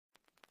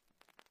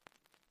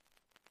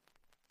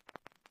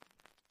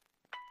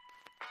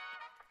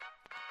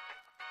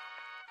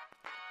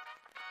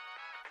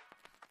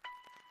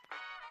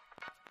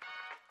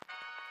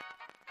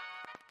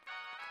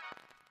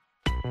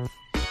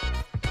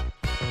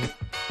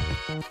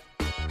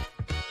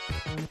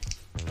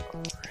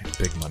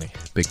Big money.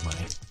 Big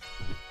money.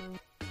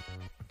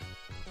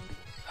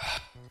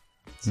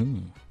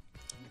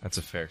 That's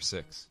a fair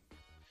 6.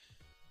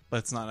 But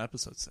it's not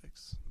episode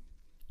 6.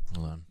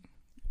 Hold on.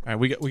 All right,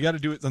 we got to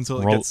do it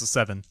until it Roll- gets to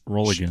 7.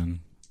 Roll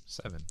again.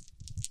 7.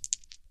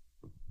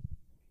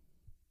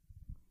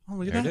 Oh,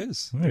 look at There that. it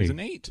is. Hey. There's an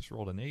 8. Just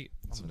rolled an 8.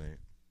 That's an 8.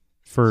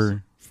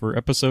 For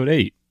episode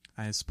 8.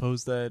 I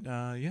suppose that,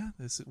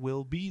 this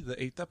will be the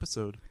 8th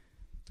episode.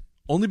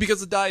 Only because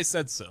the die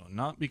said so,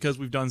 not because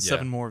we've done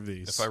 7 more of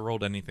these. If I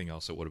rolled anything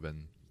else, it would have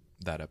been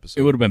that episode.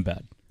 It would have been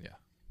bad.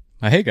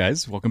 Yeah. Hey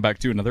guys, welcome back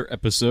to another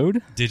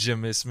episode. Did you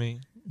miss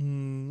me?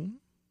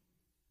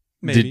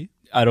 Maybe.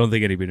 I don't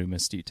think anybody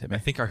missed you, I Timmy.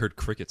 think I heard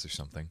crickets or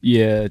something.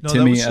 Yeah, No,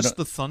 Timmy. that was just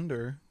the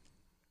thunder.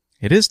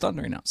 It is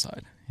thundering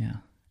outside. Yeah.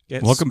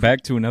 Yes. Welcome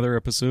back to another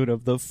episode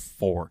of the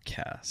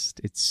Forecast.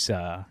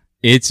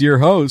 It's your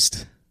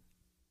host,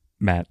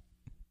 Matt.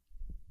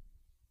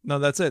 No,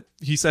 that's it.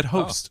 He said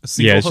host. A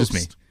single Yeah, it's host.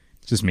 just me.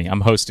 It's just me.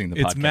 I'm hosting the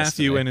podcast. It's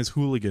Matthew today. and his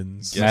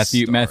hooligans. Guest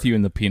star. Matthew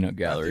in the peanut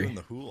gallery. Matthew and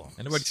the Hula.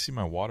 Anybody see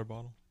my water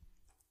bottle?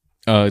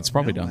 It's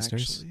probably No,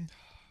 downstairs. actually.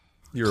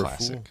 You're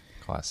Classic. a fool.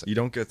 Classic. You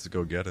don't get to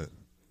go get it.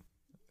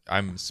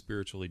 I'm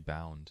spiritually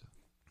bound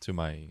to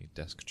my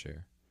desk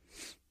chair.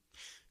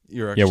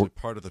 You're Yeah, actually we're-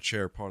 part of the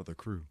chair, part of the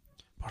crew.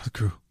 Part of the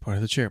crew. Part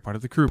of the chair. Part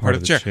of the crew. Part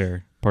of the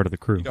chair. Part of the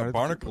crew. You got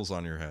barnacles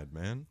on your head,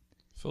 man.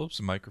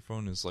 Philip's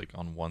microphone is like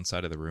on one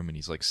side of the room and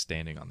he's like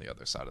standing on the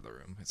other side of the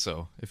room.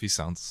 So if he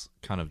sounds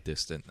kind of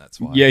distant, that's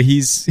why. Yeah,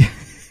 he's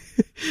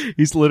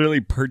he's literally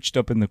perched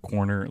up in the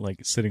corner, like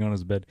sitting on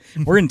his bed.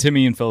 We're in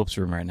Timmy and Philip's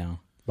room right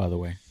now, by the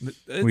way. We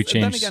Then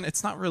changed. again,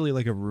 it's not really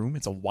like a room.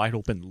 It's a wide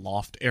open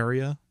loft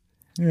area.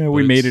 Yeah,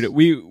 we But made it's- it.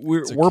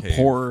 We're a we're cave.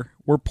 poor.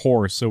 We're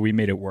poor, so we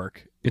made it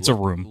work. It's a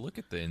room. Look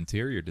at the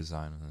interior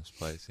design of this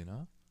place, you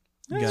know?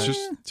 It's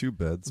just 2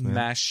 beds, man.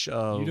 Mash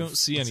of... You don't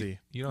see let's any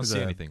you don't There's see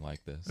a- anything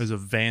like this. There's a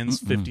Vans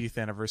 50th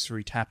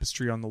anniversary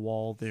tapestry on the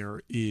wall.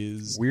 There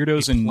is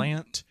Weirdos a and-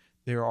 plant.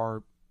 There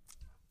are...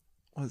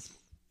 What is,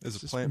 There's a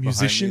just plant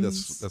musicians? behind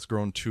me that's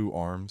grown 2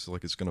 arms,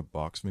 like it's gonna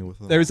box me with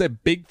them. there's a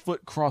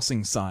Bigfoot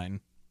crossing sign.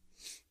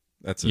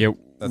 That's it. Yeah.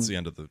 That's the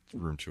end of the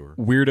room tour.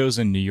 Weirdos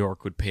in New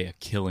York would pay a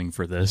killing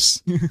for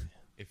this.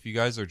 If you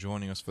guys are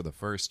joining us for the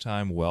first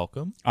time,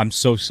 welcome. I'm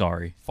so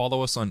sorry.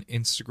 Follow us on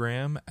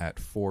Instagram at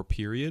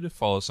 4period.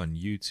 Follow us on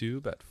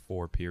YouTube at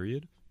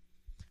 4period.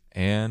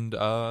 And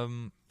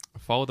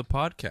follow the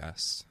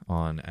podcast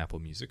on Apple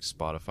Music,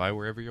 Spotify,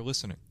 wherever you're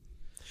listening.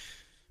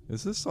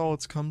 Is this all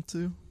it's come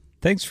to?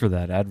 Thanks for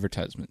that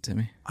advertisement,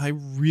 Timmy. I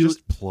really...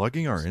 Just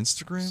plugging our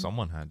Instagram?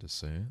 Someone had to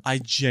say it. I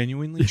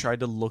genuinely tried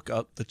to look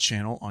up the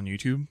channel on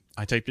YouTube.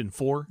 I typed in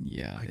 4.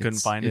 Yeah, I couldn't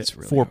find it's it.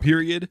 really 4 hard.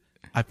 period.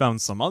 I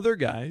found some other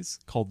guys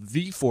called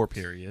the 4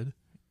 period.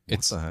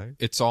 What the heck?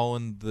 It's all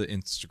in the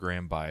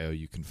Instagram bio.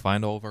 You can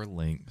find all of our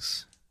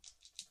links.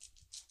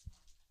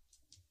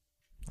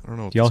 I don't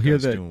know what Do y'all this hear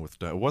guy's that? doing with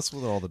die. What's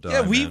with all the die,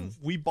 Yeah, man?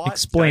 we bought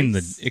Explain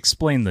dice.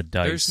 the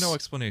dice. There's no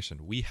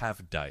explanation. We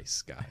have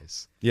dice,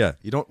 guys. Yeah,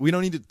 we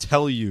don't need to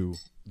tell you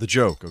the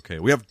joke, okay?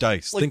 We have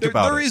dice. Like, Think there,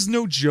 about there it. is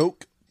no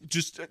joke.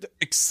 Just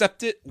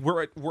accept it.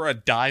 We're a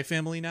die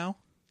family now.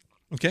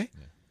 Okay?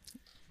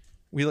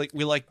 We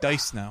like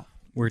dice now.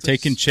 We're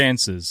taking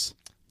chances.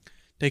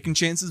 Taking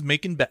chances,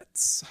 making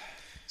bets.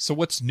 So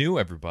what's new,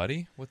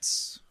 everybody?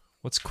 What's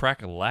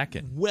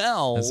crack-a-lackin',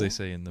 Well, as they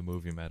say in the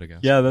movie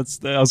Madagascar? Yeah,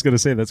 I was gonna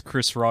say that's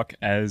Chris Rock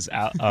as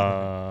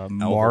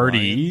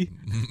Marty.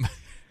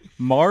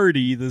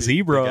 Marty the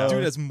zebra.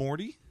 dude, as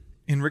Morty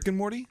in Rick and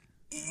Morty.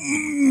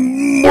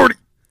 Morty.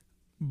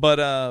 But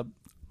on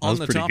was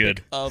the pretty topic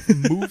good. of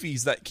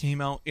movies that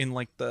came out in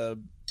like the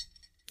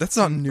That's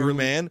not new, early-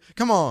 man.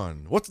 Come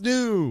on. What's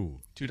new?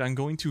 dude, I'm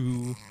going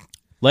to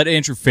Let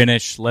Andrew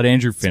finish.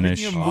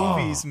 speaking of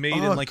movies made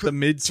in like the quit-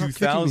 mid stop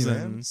kicking me,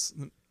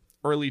 2000s,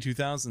 early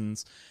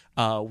 2000s.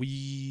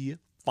 We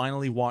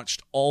finally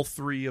watched all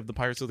 3 of the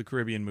Pirates of the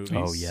Caribbean movies.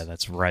 Oh yeah,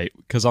 that's right.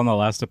 Because on the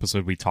last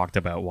episode we talked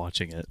about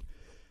watching it.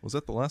 Was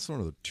that the last one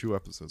or the 2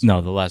 episodes? No,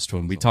 the last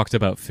one we talked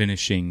about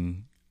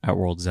finishing at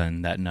World's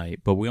End that night,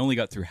 but we only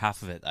got through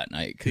half of it that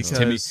night because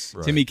Because-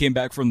 Timmy came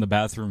back from the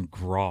bathroom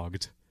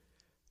grogged.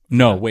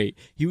 No, wait.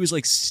 He was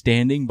like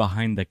standing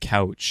behind the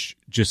couch,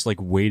 just like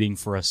waiting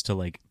for us to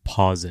like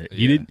pause it.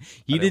 He Yeah. didn't.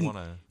 He I didn't didn't.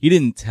 wanna- He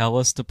didn't tell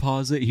us to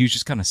pause it. He was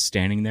just kind of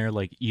standing there,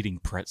 like eating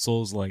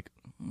pretzels, like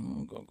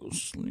oh, gotta go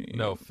sleep.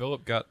 No,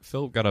 Philip got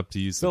up to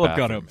use Philip the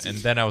got bathroom, up to- and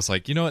then I was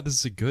like, you know what, this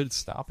is a good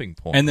stopping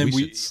point. And then we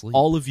we should sleep.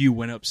 all of you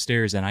went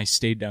upstairs, and I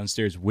stayed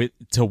downstairs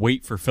to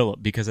wait for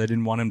Philip because I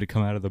didn't want him to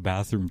come out of the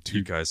bathroom You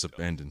too. guys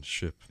abandoned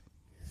ship.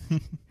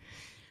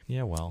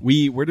 Yeah, well,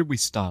 Where did we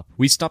stop?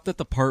 We stopped at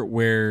the part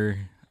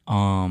where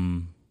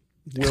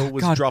Will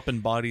was God. dropping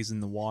bodies in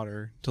the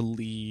water to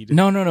lead.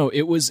 No.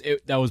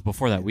 That was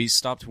before that. We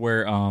stopped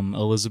where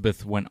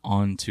Elizabeth went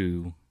on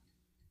to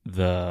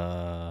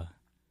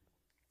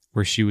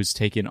where she was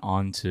taken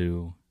on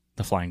to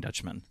the Flying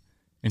Dutchman,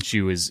 and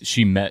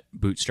she met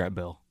Bootstrap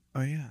Bill.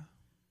 Oh yeah.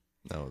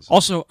 That was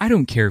Also, I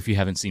don't care if you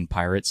haven't seen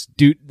Pirates.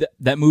 Dude,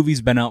 that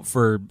movie's been out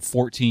for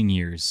 14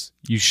 years.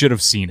 You should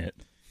have seen it.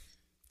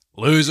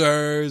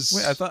 Losers.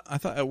 Wait, I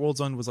thought At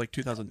World's End was like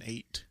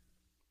 2008.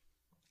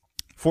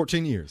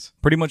 14 years.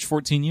 Pretty much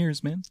 14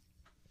 years, man.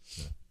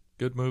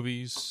 Good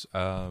movies.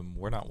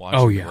 We're not watching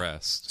Oh, yeah. the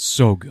rest.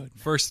 So good.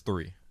 First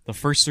 3 The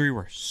first 3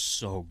 were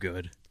so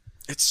good.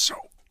 It's so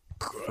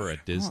for a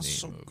Disney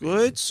so movie.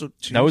 good. So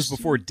That was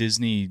before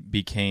Disney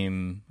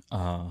became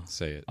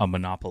Say it. a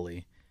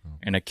monopoly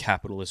and a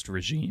capitalist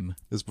regime.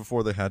 It was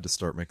before they had to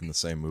start making the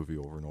same movie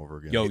over and over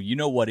again. Yo, you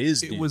know what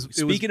is? it Dude? was- it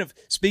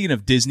speaking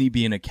of Disney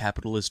being a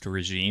capitalist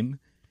regime,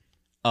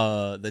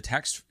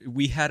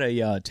 we had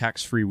a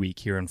tax-free week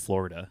here in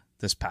Florida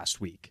this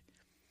past week,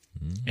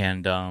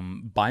 and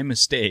by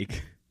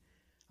mistake,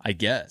 I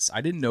guess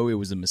I didn't know it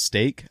was a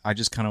mistake. I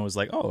just kind of was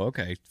like, oh,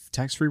 okay,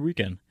 tax-free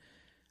weekend.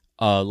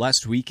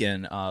 Last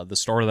weekend, the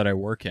store that I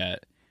work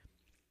at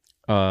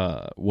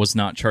was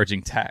not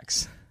charging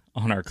tax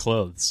on our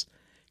clothes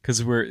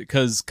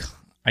because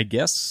I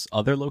guess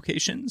other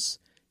locations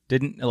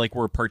didn't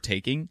were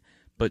partaking,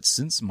 but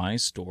since my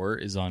store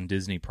is on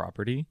Disney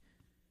property,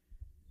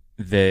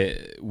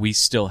 we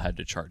still had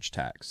to charge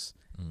tax,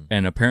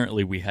 and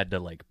apparently we had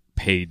to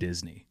pay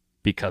Disney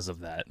because of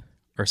that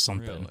or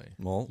something, Really?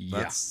 Well, Yeah.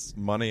 that's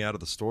money out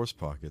of the store's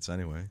pockets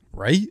anyway.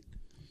 right?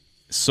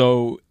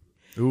 So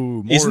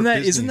Ooh, more isn't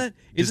that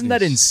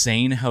Disney's-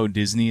 insane how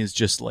Disney is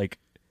just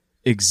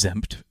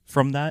exempt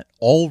from that?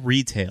 All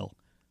retail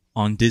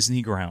on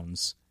Disney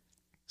grounds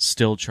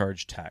still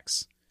charge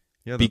tax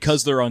Yeah, that's-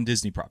 because they're on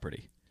Disney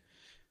property.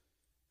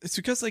 It's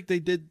because they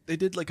did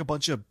a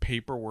bunch of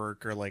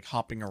paperwork or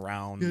hopping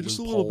around. Yeah, just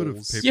a little bit of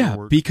loopholes. paper- Yeah,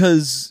 Paperwork.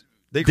 because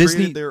they Disney-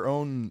 created their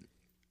own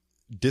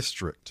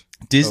district.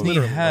 Disney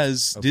literally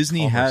has of Disney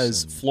commerce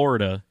has and-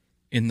 Florida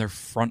in their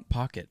front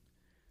pocket.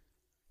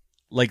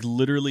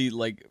 Literally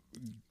Grabbing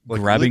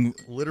grabbing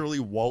literally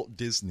Walt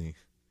Disney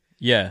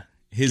yeah,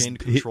 his gained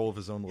control of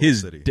his own little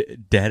his city.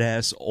 dead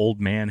ass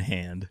old man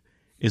hand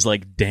is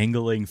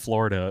dangling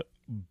Florida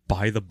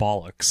by the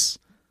bollocks.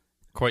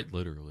 Quite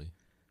literally.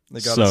 They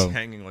got So- us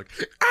hanging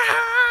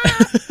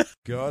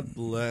God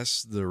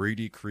bless the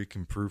Reedy Creek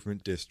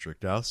Improvement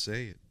District. I'll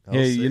say it.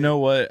 Hey, you know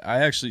what?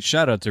 I actually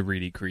shout out to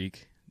Reedy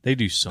Creek. They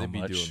do so They be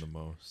much. doing the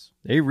most.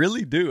 They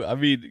really do. I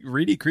mean,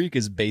 Reedy Creek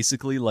is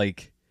basically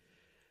like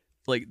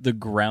the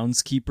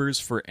groundskeepers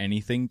for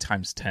anything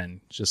times 10,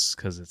 just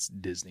because it's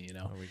Disney.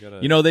 Oh, we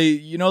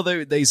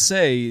gotta, They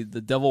say the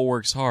devil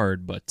works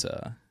hard, but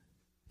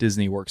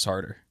Disney works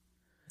harder.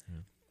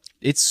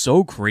 It's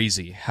so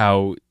crazy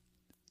how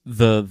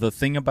the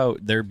thing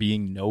about there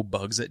being no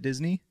bugs at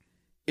Disney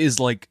is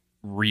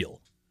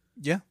real.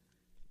 Yeah.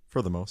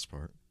 For the most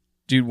part.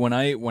 Dude, when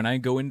I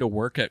go into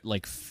work at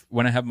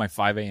when I have my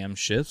 5 a.m.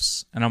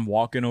 shifts and I'm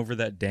walking over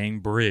that dang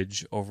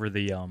bridge over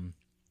the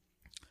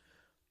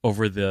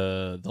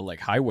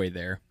highway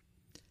there,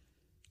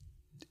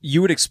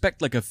 you would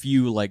expect a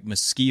few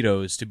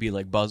mosquitoes to be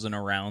buzzing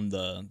around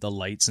the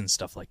lights and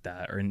stuff like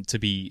that, or to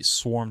be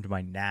swarmed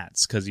by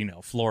gnats because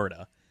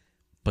Florida,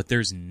 but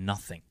there's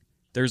nothing.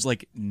 There's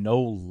no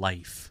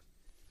life.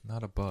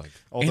 not a bug.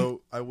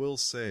 Although I will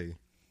say,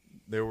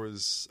 there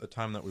was a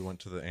time that we went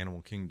to the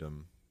Animal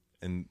Kingdom,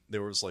 and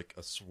there was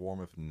a swarm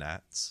of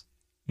gnats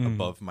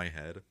above my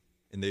head,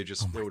 and they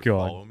would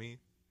God. follow me.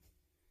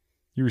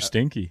 You were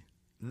stinky.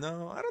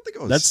 No, I don't think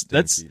I was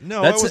That's- stinky.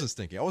 No, that's- I wasn't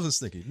stinky. I wasn't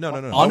stinky. No.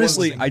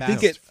 Honestly, wasn't I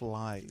think bad. it-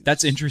 Flies.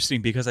 That's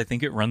interesting because I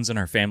think it runs in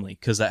our family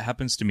because that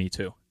happens to me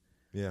too.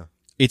 Yeah.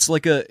 It's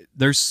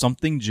there's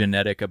something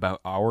genetic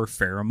about our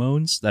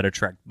pheromones that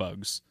attract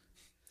bugs.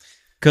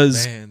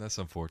 Because Man, that's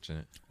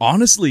unfortunate.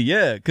 honestly,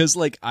 yeah, because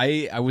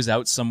I was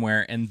out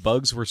somewhere and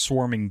bugs were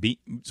swarming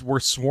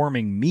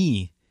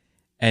me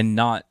and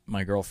not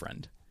my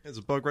girlfriend. There's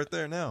a bug right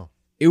there now.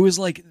 It was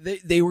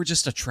they were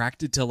just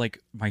attracted to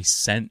my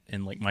scent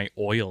and my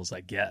oils, I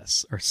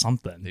guess, or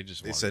something. They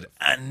just They wanted said, to,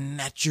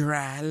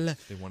 unnatural.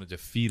 they wanted to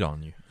feed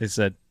on you. They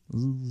said,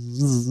 and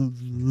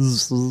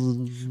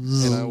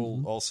I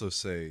will also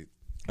say,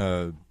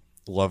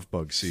 love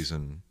bug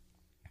season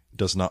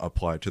does not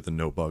apply to the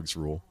no bugs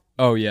rule.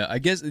 "Oh yeah, I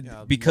guess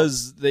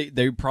because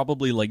they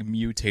probably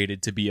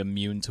mutated to be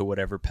immune to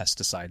whatever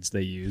pesticides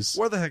they use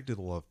Where the heck did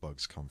love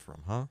bugs come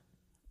from, huh?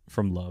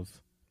 from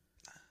love."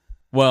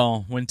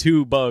 Well, when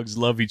two bugs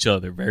love each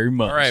other very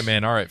much, All right,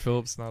 man. All right,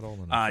 Philip's not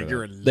old enough. for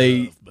You're a that.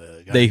 They- love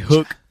bug.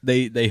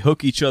 they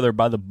hook each other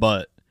by the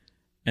butt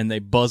and they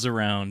buzz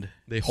around.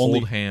 They hold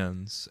only,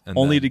 hands and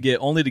only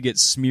then, to get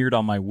smeared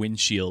on my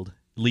windshield,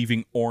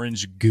 leaving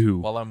orange goo.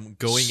 while I'm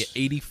going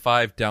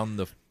 85 down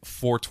the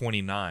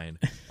 429.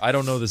 I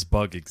don't know this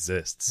bug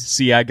exists.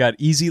 See, I got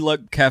Easy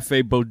Luck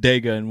Cafe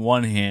Bodega in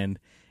one hand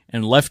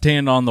and left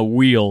hand on the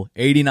wheel,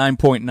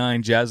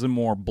 89.9 Jazz and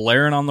More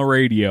blaring on the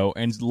radio,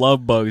 and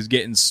love bugs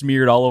getting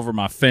smeared all over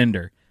my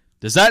fender.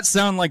 Does that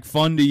sound like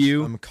fun to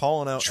you? I'm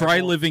calling out. Try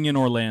everyone, living in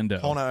Orlando.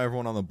 Calling out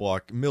everyone on the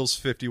block. Mills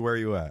 50, where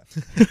you at?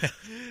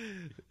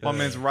 My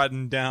man's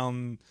riding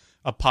down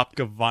a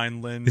Popka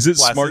Vineland. Is it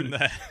blasting smart?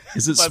 that-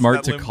 Is it blasting smart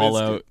that to Limp call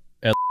Bizkit.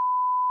 out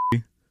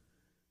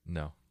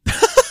No.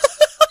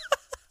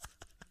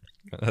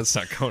 That's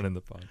not going in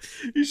the pod.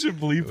 You should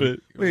bleep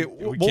it. Wait,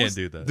 we what can't was-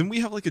 do that. Didn't we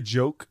have like a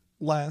joke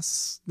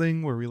last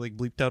thing where we like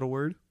bleeped out a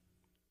word?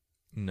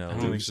 No, don't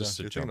it think was so. just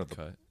a You're thinking jump of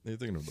the- cut. You're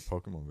thinking of the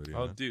Pokemon video.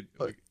 Oh, huh? dude,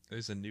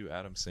 there's a new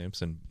Adam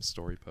Sampson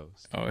story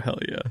post. Oh, hell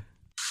yeah.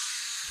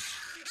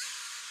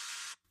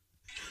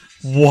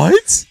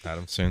 What?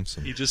 Adam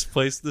Sampson. He just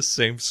placed the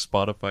same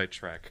Spotify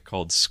track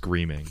called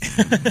 "Screaming"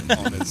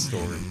 on his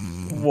story.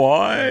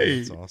 Why?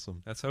 That's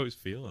awesome. That's how he's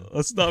feeling.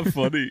 That's not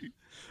funny.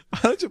 Why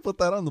don't you put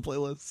that on the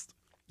playlist?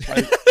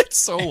 It's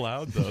so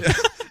loud though.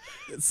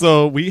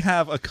 So we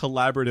have a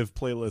collaborative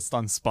playlist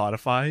on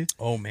Spotify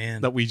Oh,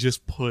 man. that we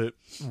just put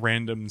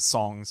random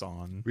songs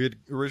on. We had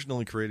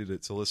originally created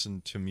it to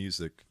listen to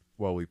music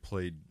while we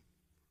played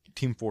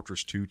Team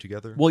Fortress 2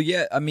 together. Well,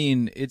 yeah, I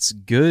mean, it's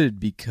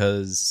good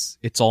because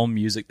it's all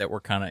music that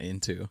we're kind of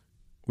into.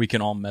 We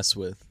can all mess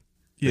with.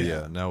 But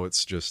yeah, now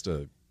it's just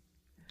a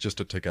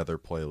together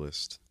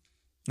playlist.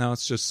 Now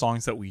it's just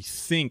songs that we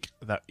think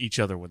that each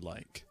other would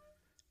like.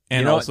 And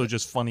You know also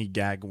just funny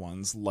gag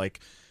ones. Like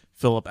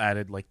Philip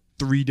added like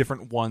 3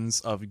 different ones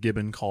of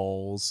Gibbon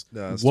calls,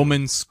 Yeah, that's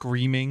woman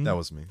screaming, That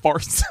was me.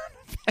 fart sound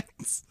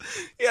effects.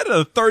 He had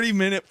a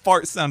 30-minute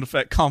fart sound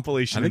effect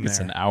compilation I think in it's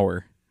there. an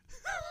hour.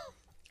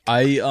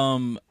 I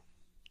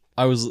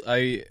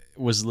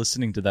was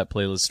listening to that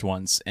playlist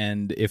once,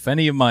 and if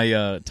any of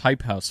my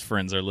Type House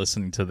friends are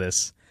listening to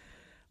this,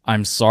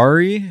 I'm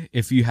sorry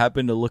if you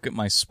happen to look at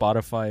my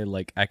Spotify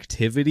like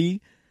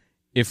activity.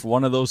 If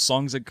one of those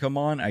songs had come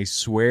on, I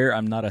swear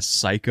I'm not a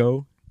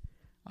psycho.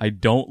 I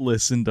don't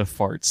listen to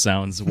fart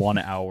sounds 1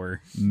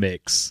 hour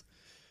mix.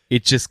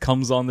 It just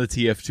comes on the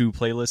TF2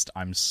 playlist.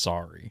 I'm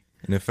sorry.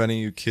 And if any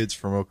of you kids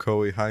from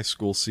Ocoee High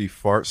School see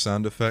fart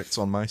sound effects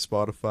on my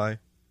Spotify,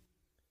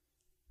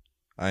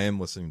 I am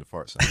listening to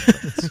fart sound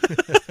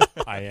effects.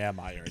 I am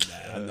Iron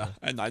Man,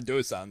 and I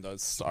do sound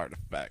those start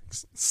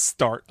effects.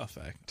 Start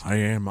effect. I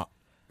am I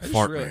just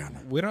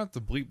realized we don't have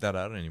to bleep that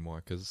out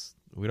anymore because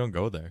we don't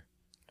go there.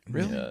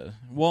 Really? Yeah.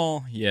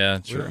 Well, yeah,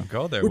 We true. don't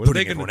go there. What are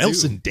they going to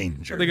do?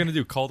 danger. What are they going to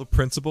do? Call the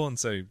principal and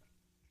say,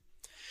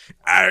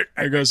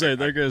 They're gonna say,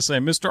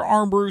 Mr.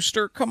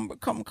 Armbruster,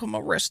 come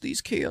arrest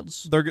these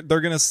kids. They're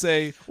gonna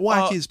say,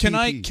 Whack his can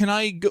pee-pee."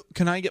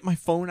 can I get my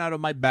phone out of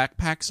my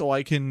backpack so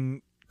I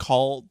can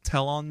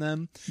tell on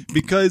them?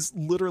 Because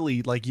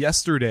literally, like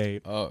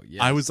yesterday, Oh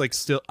yeah. I was like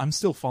I'm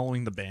still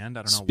following the band.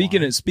 I don't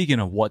know. Speaking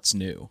of what's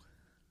new,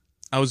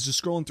 I was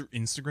just scrolling through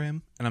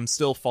Instagram, and I'm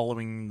still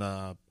following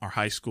our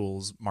high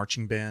school's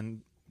marching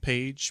band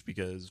page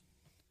because,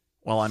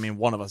 well, I mean,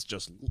 one of us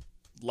just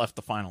left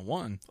the final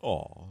one.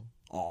 "Oh."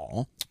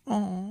 Aw.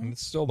 And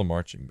it's still the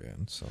marching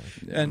band, so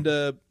And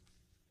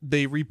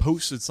they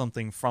reposted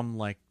something from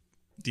like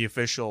the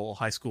official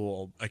high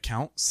school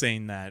account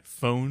saying that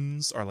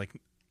phones are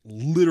like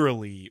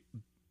literally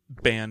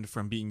banned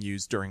from being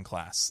used during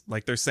class.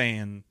 Like they're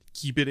saying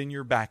keep it in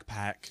your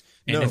backpack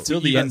and No, if until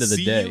we the end of the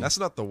see day. you- That's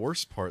not the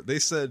worst part. They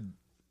said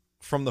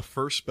from the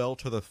first bell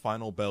to the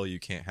final bell, you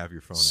can't have your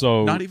phone out.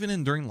 so not even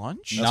in during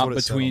lunch. That's not what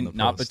it said on between the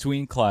not post.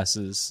 between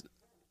classes,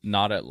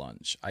 not at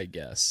lunch, I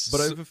guess. But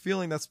I have a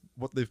feeling that's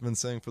what they've been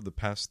saying for the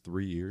past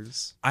 3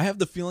 years. I have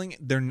the feeling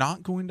they're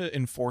not going to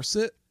enforce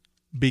it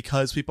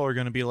because people are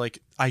going to be like,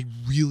 I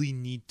really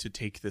need to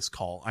take this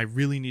call. I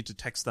really need to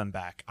text them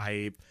back.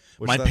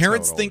 Which My that's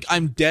parents how it think always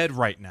I'm dead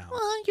right now.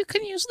 Well, you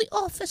can use the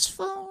office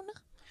phone.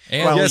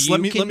 and Well, yes, you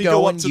let me can go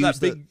go up and to that use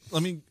the-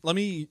 big. Let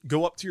me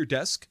go up to your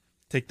desk,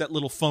 take that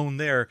little phone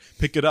there,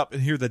 pick it up,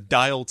 and hear the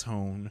dial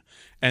tone.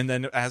 And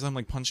then as I'm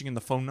like punching in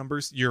the phone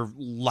numbers, your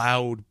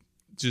loud,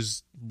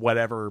 just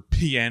whatever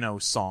piano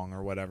song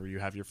or whatever you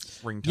have your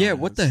ringtone. yeah,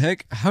 what as. the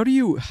heck? How do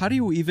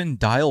you even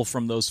dial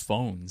from those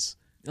phones?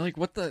 Like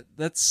what the?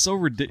 That's so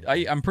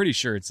ridiculous. I'm pretty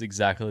sure it's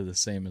exactly the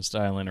same as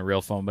dialing a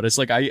real phone, but it's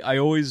like I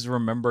always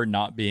remember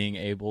not being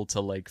able to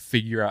like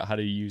figure out how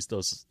to use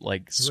those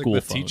like it's like school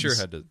the phones. teacher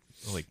had to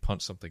like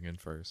punch something in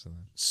first. And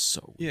then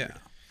so Yeah.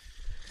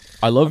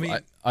 I love I mean-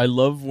 I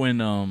love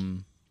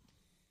when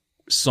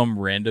some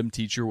random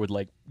teacher would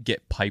like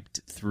get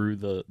piped through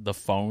the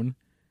phone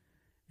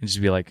and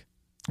just be like,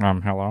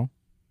 hello.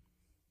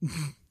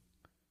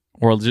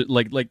 Or just,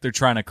 like they're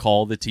trying to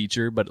call the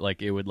teacher, but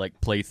like it would like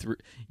play through.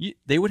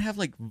 They would have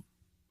like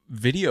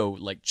video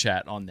like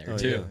chat on there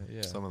too.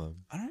 yeah. Some of them.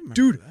 I don't remember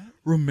Dude, that.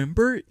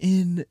 remember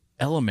in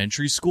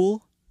elementary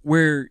school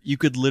where you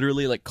could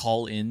literally like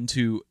call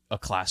into a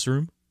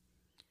classroom?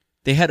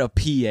 They had a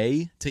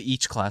PA to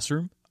each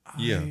classroom.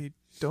 Yeah. I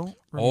don't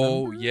remember.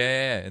 Oh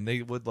yeah, and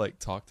they would like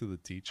talk to the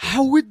teacher.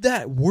 How would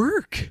that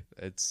work?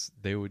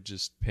 They would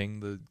just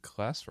ping the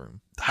classroom.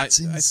 That's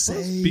I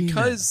suppose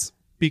insane.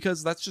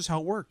 because that's just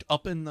how it worked.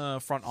 Up in the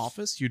front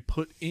office, you'd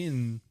put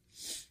in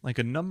like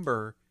a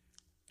number,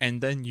 and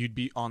then you'd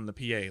be on the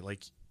PA.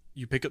 Like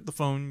you pick up the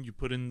phone, you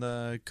put in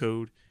the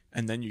code,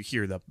 and then you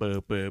hear the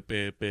beep beep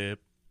beep beep.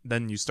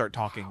 Then you start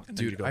talking, and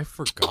then you Dude, go. I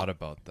forgot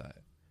about that.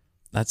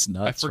 That's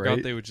nuts. I forgot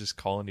right? they would just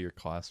call into your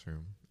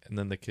classroom, and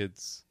then the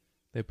kids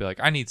they'd be like,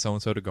 "I need so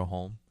and so to go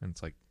home," and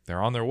it's like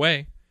they're on their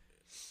way.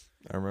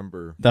 I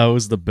remember That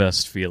was the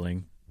best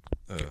feeling.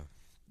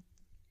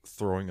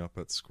 throwing up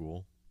at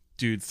school.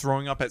 Dude,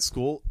 throwing up at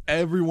school,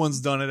 everyone's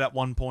done it at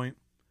one point.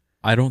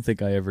 I don't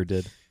think I ever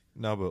did.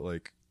 No, but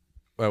like,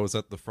 I was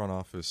at the front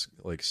office,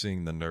 like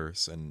seeing the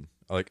nurse, and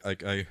like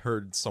I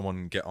heard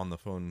someone get on the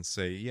phone and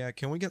say, "Yeah,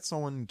 can we get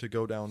someone to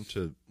go down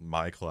to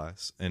my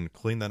class and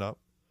clean that up?"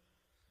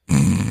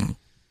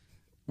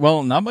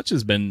 Well, not much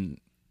has been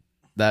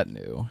that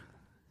new.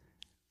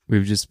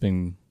 We've just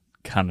been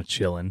kind of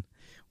chilling.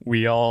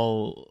 We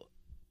all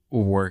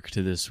worked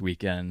this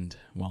weekend.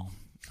 Well,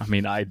 I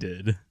mean, I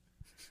did.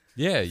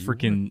 Yeah, you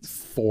Freaking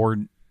 4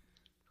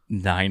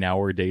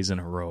 9-hour days in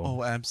a row.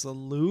 Oh,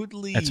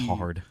 absolutely. That's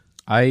hard.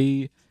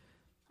 I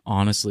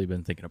honestly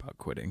been thinking about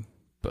quitting,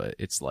 but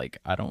it's like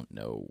I don't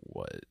know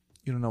what.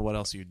 You don't know what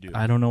else you'd do.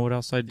 I don't know what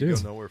else I'd do. You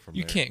go nowhere from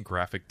You there. can't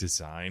graphic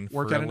design.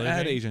 Work for at a an ad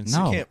living. agency.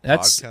 No, You can't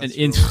that's podcast for a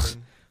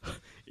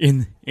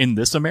living. in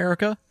this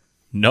America.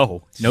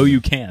 No, you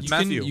can't. You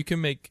Matthew. can, you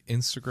can make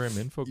Instagram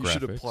infographics. You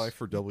should apply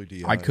for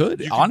WDI. I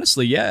could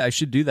honestly, yeah, I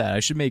should do that. I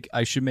should make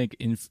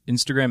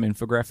Instagram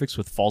infographics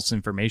with false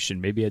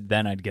information. Maybe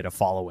then I'd get a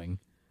following.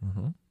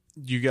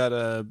 You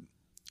gotta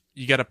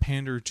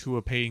pander to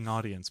a paying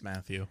audience,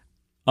 Matthew.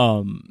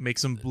 Make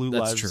some Blue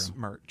That's Lives true.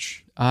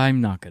 merch. I'm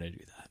not gonna do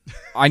that.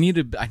 I need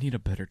a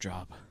better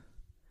job.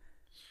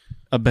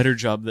 A better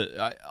job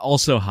that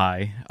also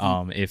hi.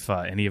 If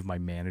any of my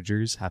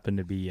managers happen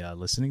to be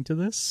listening to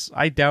this,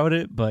 I doubt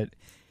it, but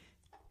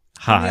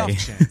hi.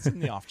 In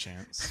the off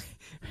chance.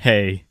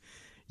 Hey,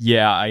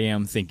 yeah, I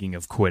am thinking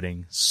of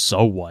quitting.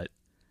 So what?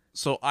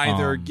 So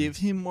either give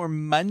him more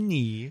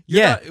money.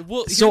 Yeah. not-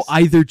 well, so here's-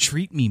 either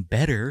treat me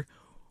better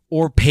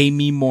or pay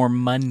me more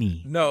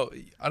money. No,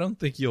 I don't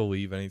think you'll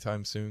leave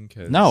anytime soon.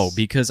 Cause No,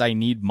 because I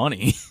need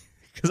money.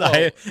 Because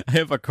I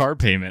have a car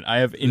payment. I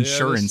have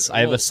insurance. I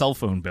have a well- cell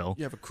phone bill.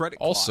 You have a credit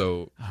card.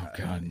 also, Oh,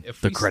 God.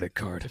 if The we- credit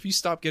card. If you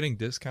stop getting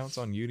discounts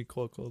on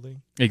Uniqlo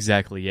clothing,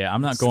 Exactly. Yeah,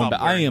 I'm not going Stop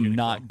back. I wearing am Uniqlo.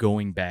 not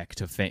going back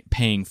to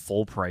paying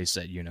full price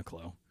at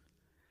Uniqlo.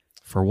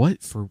 For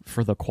what?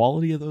 For the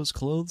quality of those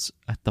clothes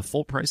at the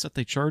full price that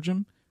they charge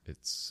them?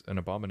 it's an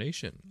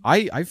abomination.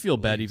 I feel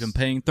bad Please. even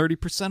paying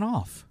 30%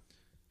 off.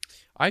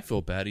 I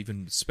feel bad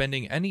even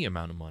spending any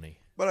amount of money.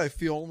 But I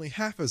feel only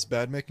half as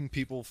bad making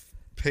people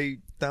pay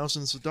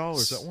thousands of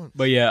dollars at once.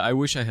 But yeah, I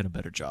wish I had a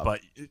better job.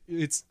 But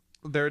it's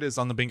there. It is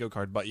on the bingo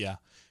card. But yeah,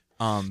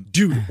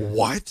 Dude,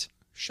 what?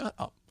 shut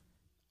up.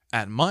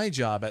 At my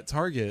job at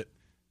Target,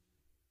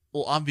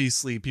 well,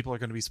 obviously people are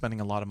going to be spending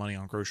a lot of money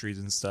on groceries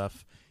and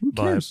stuff. Who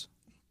cares?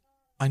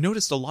 I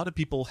noticed a lot of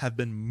people have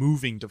been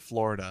moving to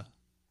Florida,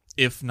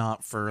 if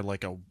not for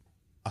like a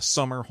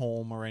summer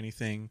home or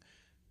anything,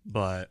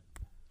 but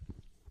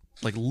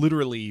like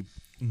literally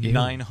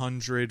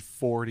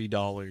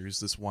 $940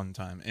 this one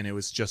time, and it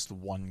was just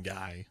one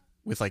guy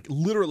with like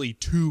literally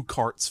 2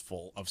 carts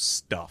full of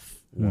stuff.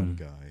 One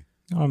guy.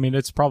 I mean,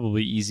 it's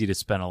probably easy to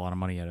spend a lot of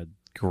money at a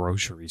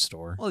grocery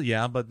store. Well,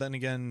 yeah, but then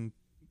again,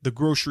 the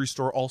grocery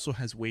store also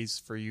has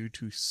ways for you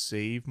to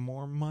save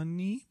more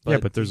money. Yeah,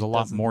 but there's he a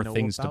lot doesn't more know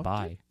things to about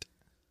buy. it.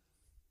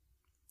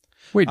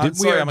 Wait, I'm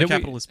sorry, I'm a did we-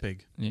 capitalist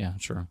pig. Yeah,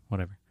 sure,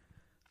 whatever.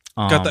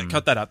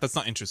 Cut that out. That's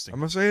not interesting.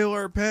 I'm a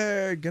sailor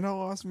pig and I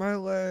lost my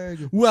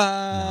leg.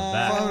 Wow.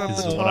 that Climbing up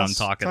is the what I'm top-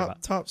 talking top,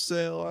 about. Top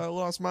sail, I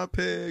lost my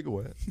pig.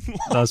 What?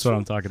 That's what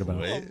I'm talking about.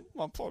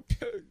 My poor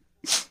pig.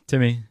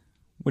 Timmy,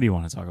 what do you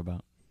want to talk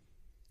about?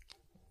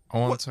 I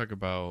want to talk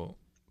about.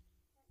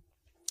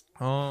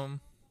 You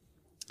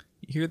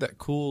hear that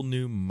cool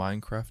new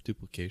Minecraft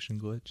duplication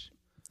glitch?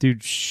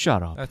 Dude,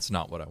 shut up. That's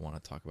not what I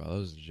want to talk about. That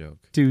was a joke.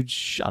 Dude,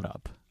 shut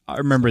up. I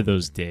remember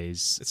those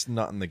days. It's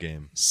not in the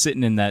game.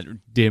 Sitting in that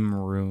dim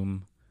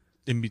room,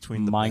 In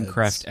between the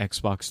Minecraft beds.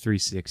 Xbox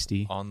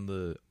 360. On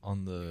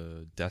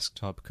the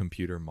desktop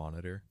computer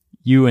monitor,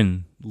 You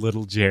and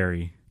little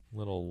Jerry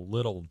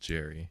little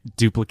Jerry.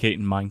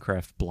 duplicating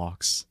Minecraft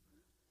blocks.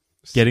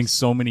 Getting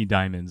so many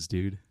diamonds,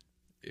 dude.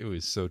 It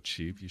was so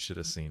cheap. You should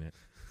have seen it.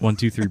 1,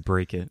 2, 3,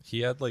 break it.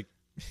 He had like,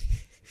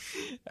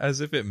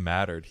 as if it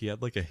mattered. He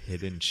had like a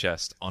hidden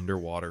chest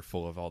underwater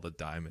full of all the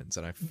diamonds,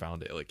 and I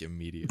found it like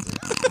immediately.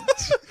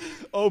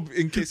 Oh,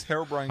 in case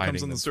Herobrine Hiding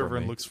comes on the them server from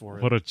and me. looks for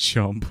it. What a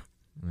chump.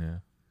 Yeah.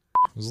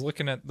 I was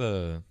looking at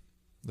the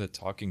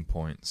talking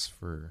points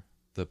for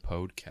the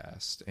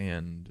podcast,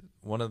 and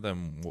one of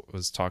them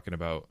was talking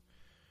about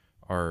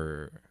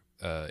our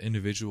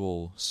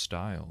individual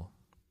style,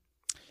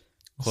 This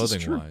is clothing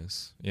true.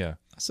 wise. Yeah.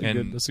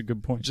 That's a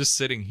good point. Just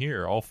sitting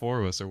here, all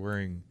 4 of us are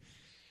wearing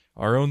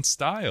our own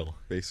style.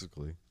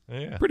 Basically.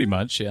 Yeah. Pretty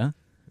much, yeah.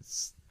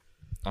 It's,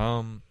 I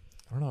don't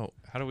know.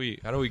 How do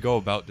we go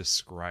about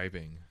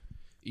describing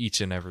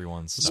each and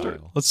everyone's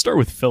style? Let's start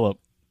with Philip.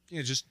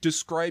 Yeah, just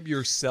describe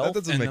yourself. That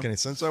doesn't and make any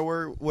sense. I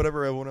wear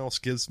whatever everyone else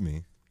gives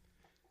me.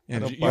 Yeah, I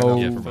don't you- buy Oh,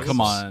 nothing from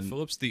come us. on.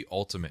 Philip's the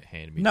ultimate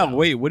hand me. No,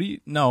 wait, what do you...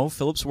 No,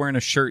 Philip's wearing a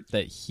shirt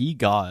that he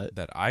got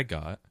That I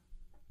got.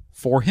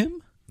 for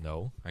him?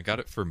 No, I got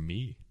it for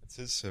me. It's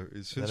his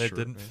That shirt, it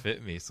didn't man.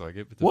 fit me, so I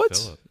gave it to What?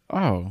 Philip.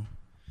 Oh.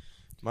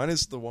 Mine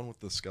is the one with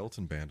the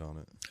skeleton band on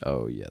it.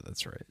 Oh, yeah,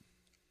 that's right.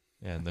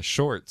 Yeah, and the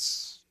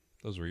shorts.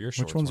 Those were your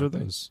shorts. Which ones are weren't they?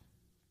 those?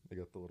 They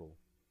got the little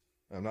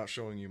I'm not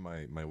showing you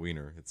my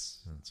wiener. It's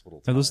a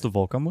little. Are those tie. the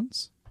Volcom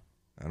ones?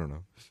 I don't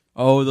know.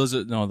 Oh, those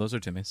are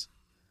Timmy's.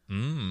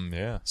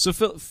 Yeah. So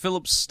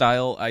Philip's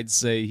style, I'd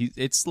say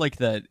it's like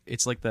that.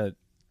 It's like that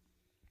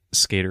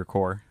skater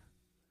core,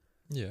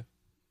 Yeah.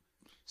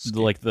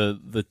 like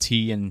the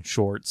tee and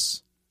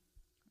shorts,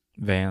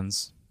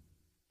 Vans,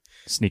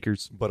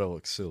 sneakers. But it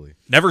looks silly.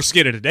 Never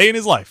skated a day in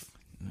his life.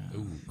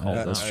 Oh,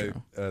 that's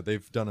true.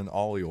 They've done an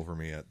ollie over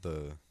me at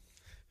the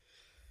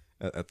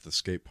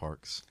skate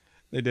parks.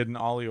 They did an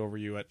ollie over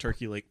you at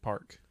Turkey Lake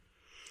Park.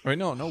 Wait,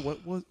 no.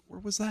 Where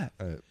was that?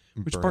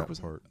 Which Burnout park was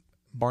it?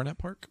 Barnett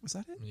Park? Was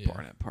that it? Yeah.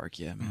 Barnett Park,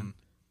 yeah, man.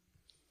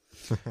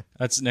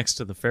 That's next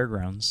to the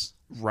fairgrounds.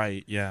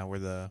 Right. Yeah, where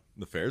the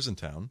The fair's in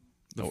town.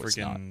 No, it's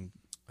freaking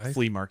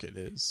flea market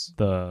is.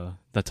 The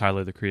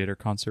Tyler the Creator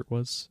concert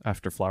was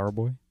after Flower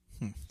Boy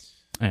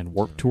and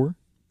Warped Tour.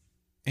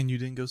 And you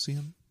didn't go see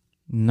him?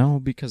 No,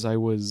 because I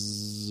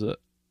was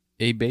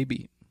a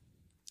baby.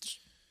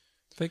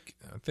 I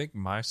think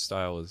my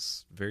style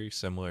is very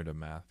similar to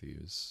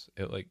Matthew's.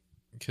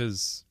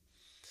 Because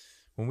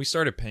when we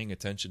started paying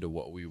attention to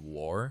what we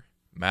wore,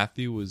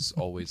 Matthew was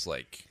always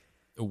like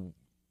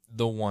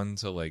the one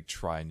to like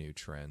try new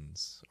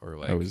trends or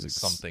like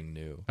something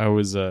new. I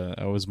was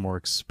more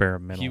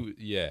experimental.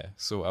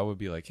 So I would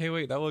be like, "Hey,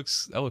 wait, that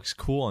looks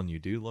cool on you,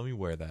 dude. Let me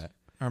wear that."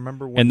 I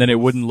remember when And then it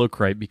wouldn't look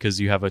right because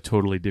you have a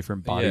totally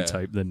different body Yeah.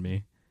 type than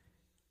me.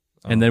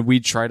 And then we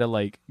try to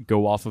like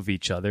go off of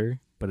each other,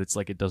 but it's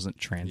like it doesn't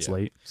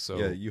translate. So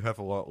Yeah, you have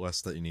a lot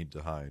less that you need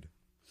to hide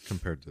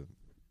compared to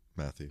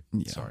Matthew.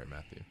 Yeah, sorry,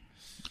 Matthew.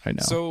 I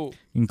know. So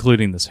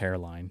Including this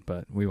hairline,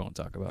 but we won't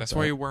talk about that's that.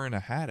 why you're wearing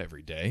a hat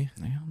every day.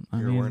 Yeah, I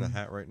You're mean, wearing a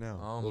hat right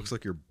now. Um, Looks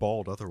like you're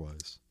bald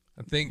otherwise.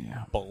 I think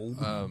Yeah. bold.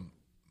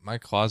 my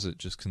closet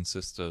just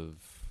consists of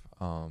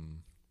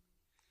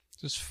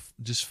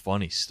just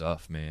funny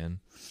stuff, man.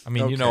 I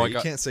mean, Okay, you know, I you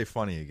got can't say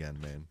funny again,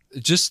 man.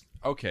 just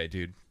okay,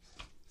 dude.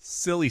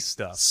 Silly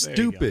stuff. There you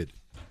go. Stupid.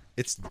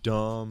 It's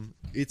dumb.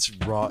 It's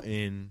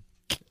rotten.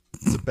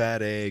 It's a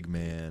bad egg,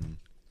 man.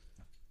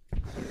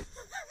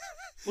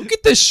 Look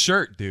at this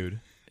shirt, dude.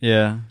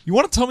 Yeah. You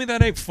want to tell me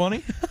that ain't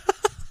funny?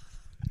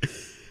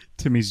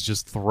 Timmy's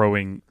just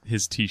throwing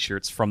his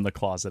t-shirts from the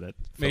closet at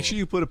Make sure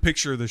you put a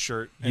picture of the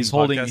shirt. in He's the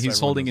holding podcast so he's everyone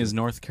holding knows his it.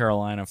 North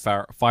Carolina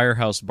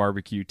Firehouse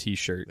barbecue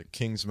t-shirt. The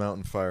Kings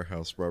Mountain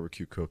Firehouse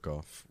Barbecue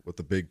Cook-Off with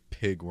the big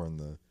pig wearing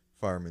the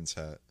fireman's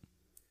hat.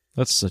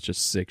 That's such a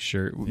sick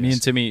shirt. Me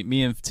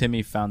and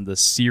Timmy found the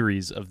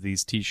series of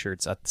these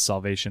t-shirts at the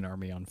Salvation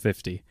Army on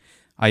 50.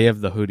 I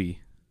have the hoodie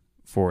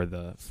for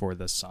the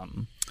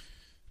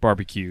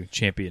barbecue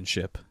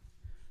championship.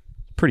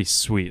 Pretty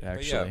sweet, But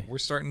actually.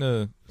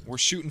 yeah, we're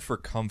shooting for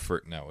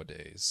comfort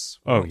nowadays.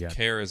 We Oh, don't yeah.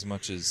 care as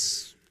much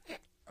as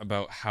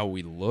about how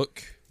we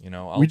look. You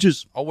know,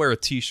 I'll wear a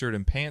t-shirt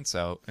and pants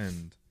out,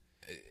 and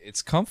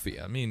it's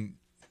comfy. I mean,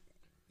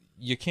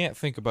 you can't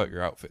think about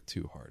your outfit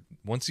too hard.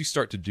 Once you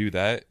start to do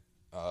that,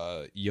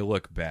 you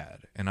look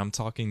bad. And I'm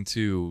talking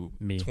to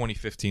Me.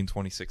 2015,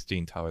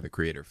 2016 Tyler the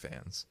Creator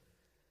fans.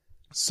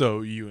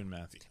 So you and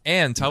Matthew.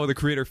 And Tyler the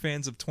Creator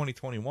fans of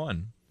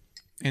 2021.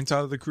 And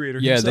Tyler the Creator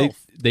Yeah, himself.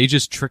 they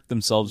just tricked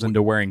themselves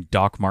into wearing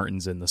Doc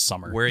Martens in the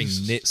summer. Wearing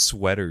knit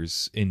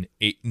sweaters in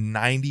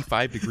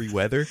 95-degree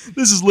weather.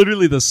 This is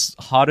literally the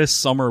hottest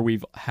summer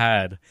we've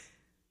had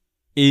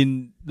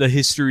in the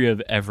history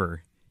of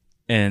ever.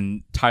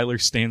 And Tyler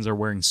Stans are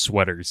wearing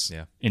sweaters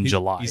in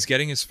July. He's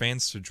getting his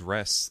fans to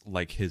dress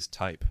like his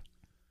type.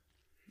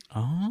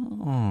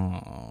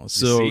 Oh,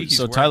 see, he's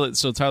Tyler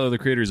the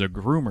Creator is a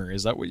groomer.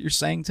 Is that what you're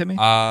saying to me?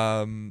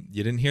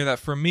 You didn't hear that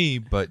from me,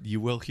 but you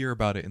will hear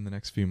about it in the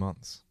next few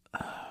months.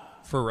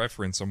 For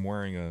reference, I'm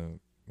wearing a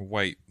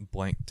white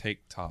blank tank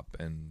top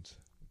and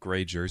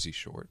gray jersey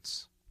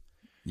shorts.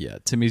 Yeah,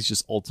 Timmy's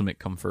just ultimate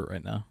comfort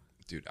right now.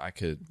 Dude, I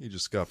could. You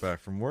just got back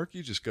from work.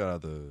 You just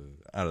got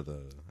out of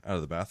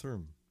the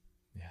bathroom.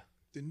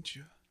 Didn't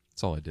you?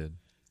 That's all I did.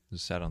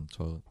 Just sat on the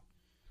toilet.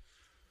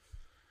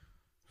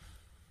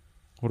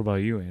 What about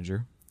you,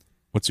 Andrew?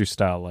 What's your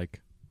style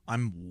like?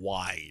 I'm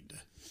wide.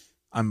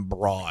 I'm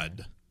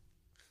broad.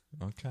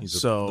 Okay. He's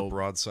So- the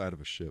broadside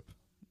of a ship.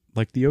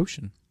 Like the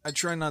ocean. I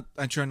try not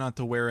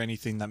to wear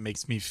anything that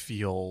makes me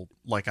feel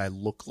like I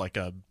look like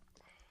a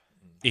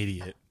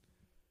idiot.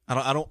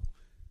 I don't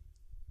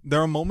there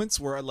are moments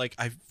where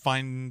I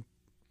find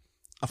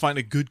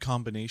a good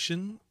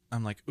combination.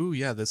 I'm like, "Ooh,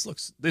 yeah, this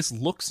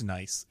looks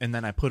nice." And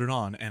then I put it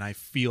on and I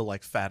feel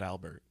like Fat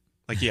Albert.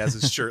 Like he has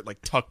his shirt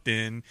like tucked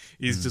in.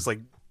 He's just like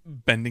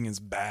bending his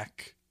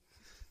back.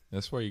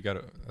 That's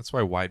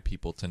why white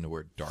people tend to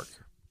wear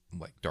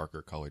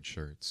darker colored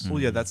shirts. Well,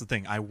 yeah, that's the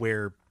thing. I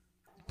wear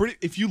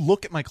if you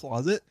look at my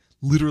closet,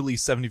 literally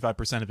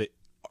 75% of it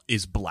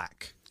is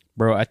black.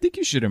 Bro, I think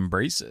you should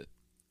embrace it.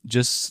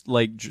 Just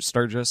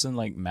start dressing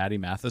like Maddie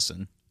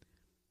Matheson.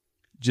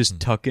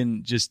 Just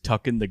tucking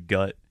the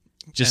gut.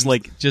 Just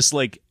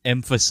like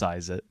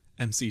emphasize it.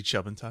 MC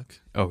Chub and Tuck.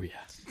 Oh yeah.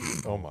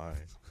 Oh my!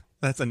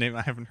 That's a name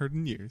I haven't heard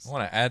in years. I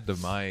want to add to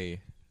my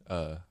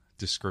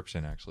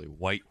description, actually,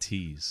 white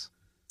tees.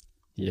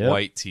 Yeah.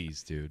 White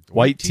tees, dude.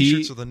 White tee.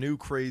 T-shirts are the new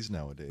craze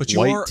nowadays. But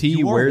White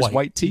tee. Where's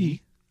white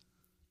tee?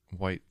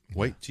 White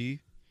tee.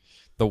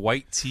 The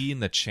white tee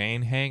and the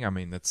chain hang. I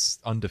mean, that's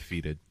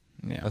undefeated.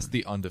 Yeah. That's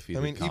the I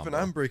undefeated. mean, even combo.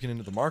 I'm breaking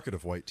into the market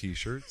of white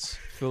T-shirts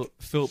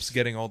Phillips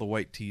getting all the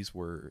white tees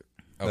were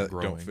that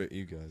outgrowing. don't fit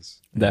you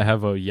guys. That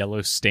have a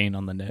yellow stain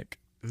on the neck.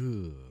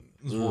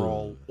 We're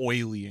all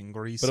oily and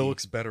greasy. But it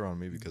looks better on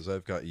me because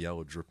I've got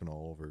yellow dripping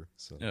all over.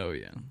 So Oh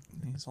yeah.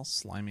 It's all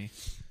slimy.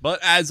 But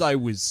as I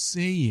was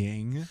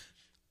saying,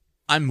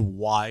 I'm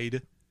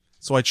wide,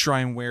 so I try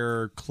and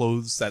wear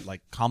clothes that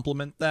like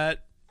complement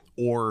that,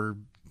 or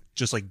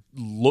just like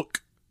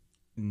look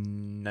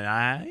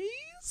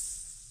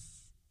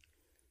nice.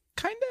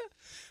 Kinda.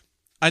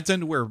 I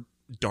tend to wear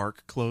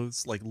dark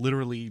clothes. Like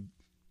literally,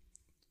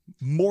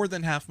 more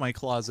than half my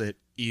closet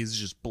is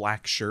just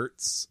black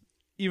shirts.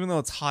 Even though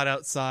it's hot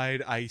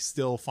outside, I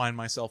still find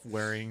myself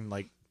wearing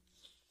like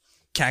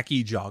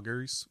khaki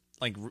joggers,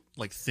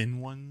 like thin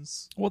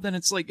ones. Well, then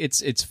it's like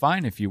it's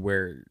fine if you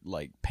wear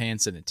like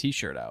pants and a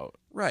t-shirt out,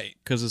 Right.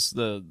 because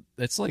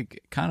it's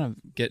like kind of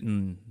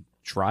getting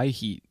dry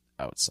heat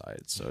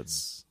outside, so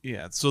it's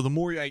Yeah. So the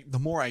more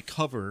I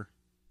cover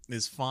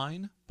is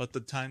fine, but the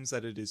times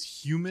that it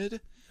is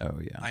humid, oh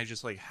yeah. I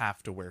just like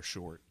have to wear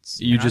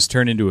shorts. You And just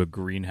turn into a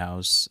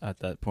greenhouse at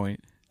that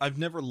point. I've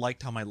never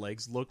liked how my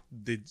legs look.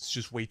 It's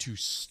just way too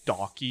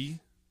stocky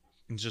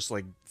and just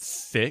like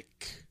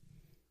thick.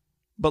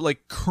 But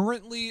like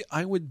currently,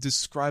 I would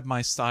describe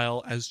my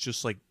style as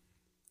just like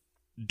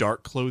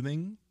dark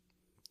clothing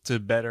to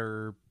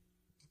better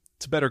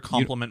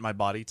complement my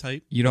body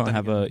type. You But don't then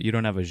have again, you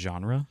don't have a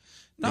genre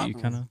that Not you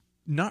kind of.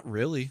 Not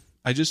really.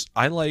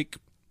 I like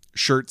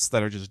shirts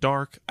that are just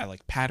dark. I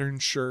like pattern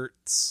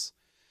shirts.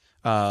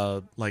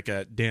 Like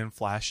at Dan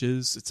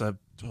Flash's. It's a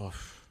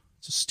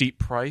steep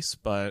price,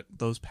 but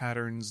those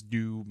patterns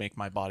do make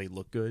my body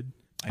look good.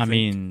 I think.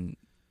 mean,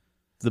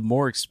 the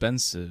more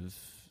expensive,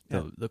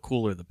 Yeah. the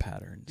cooler the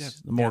patterns. Yeah,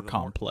 the more yeah,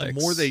 complex.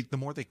 the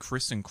more they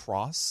criss and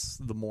cross,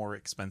 the more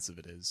expensive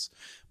it is.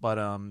 But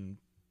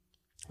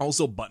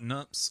also button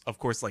ups, of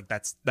course. Like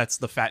that's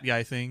the fat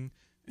guy thing.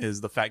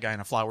 Is the fat guy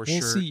in a flower Well,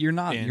 shirt? see, you're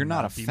not in,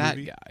 a fat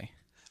B-movie. guy.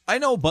 I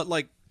know, but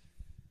like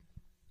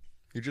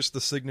you're just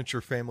the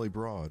signature family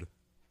broad.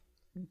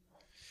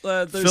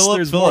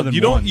 There's more than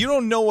you one.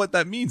 don't know what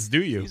that means,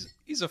 do you?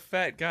 He's a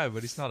fat guy,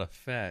 but he's not a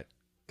fat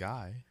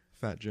guy.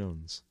 Fat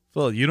Jones.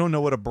 Phil, you don't know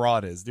what a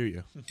broad is, do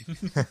you?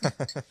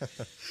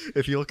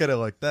 If you look at it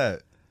like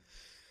that,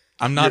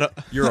 I'm not.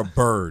 you're a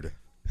bird.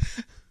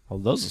 Oh,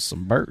 those are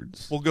some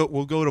birds. We'll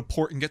go to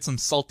port and get some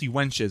salty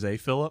wenches, eh,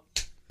 Philip?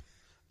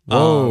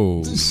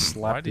 Whoa!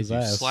 Why did his you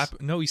ass.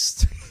 slap? No, he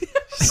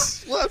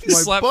Slapped He my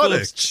slapped buttocks.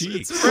 Philip's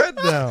cheek. It's red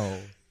now.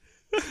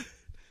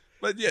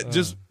 But yeah,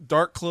 just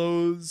dark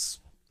clothes,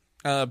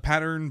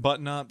 pattern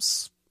button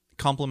ups,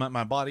 complement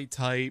my body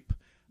type.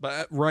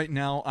 But right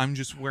now, I'm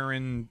just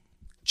wearing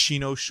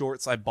chino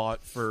shorts I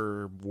bought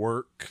for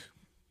work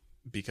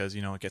because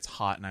it gets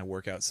hot and I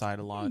work outside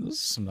a lot. Those are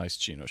some nice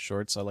chino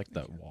shorts. I like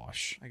that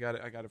wash. I got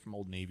it from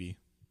Old Navy.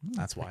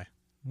 That's why.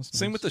 That's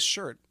Same nice. with the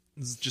shirt.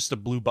 It's just a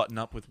blue button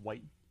up with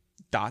white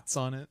dots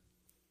on it.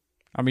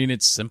 I mean,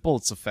 it's simple.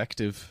 It's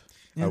effective.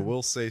 I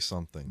will say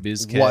something.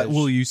 Biz What cash.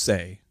 will you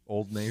say?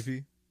 Old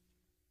Navy.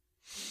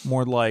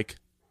 More like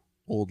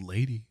old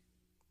lady.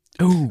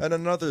 Ooh. And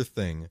another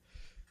thing,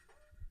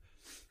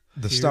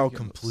 the style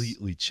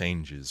completely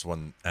changes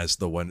as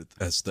the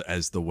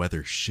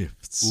weather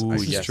shifts. Ooh, I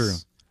this is guess. true.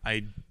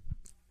 I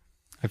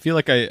feel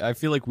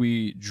like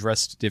we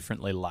dressed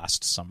differently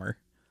last summer.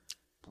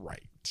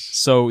 Right.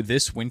 So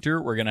this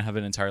winter we're gonna have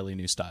an entirely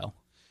new style.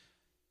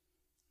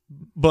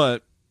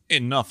 But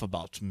enough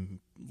about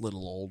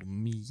little old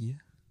me.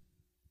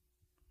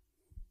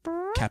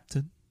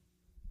 Captain.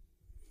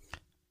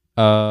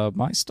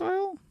 My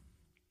style?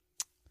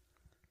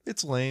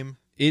 It's lame.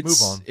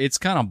 It's Move on. It's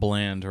kind of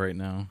bland right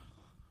now.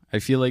 I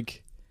feel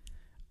like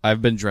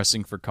I've been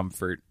dressing for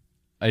comfort.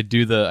 I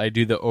do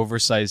the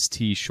oversized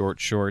tee, short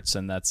shorts,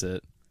 and that's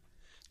it.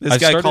 This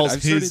I've guy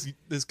started-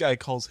 this guy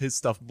calls his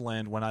stuff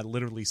bland when I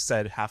literally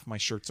said half my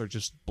shirts are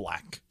just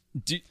black.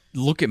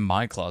 Look at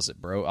my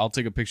closet, bro. I'll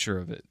take a picture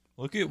of it.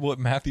 Look at what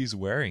Matthew's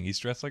wearing. He's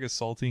dressed like a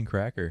saltine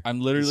cracker. I'm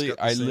He's literally, got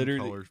the I same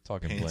literally, color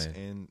talking pants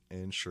bland.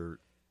 and shirt.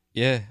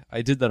 yeah,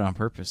 I did that on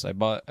purpose. I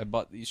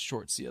bought these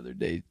shorts the other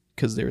day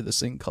because they were the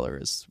same color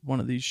as one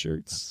of these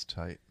shirts. That's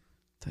tight.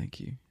 Thank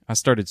you. I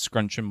started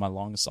scrunching my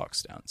long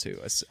socks down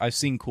too. I've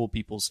seen cool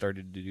people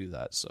started to do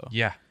that. So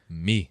Yeah,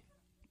 me.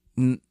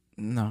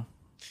 no,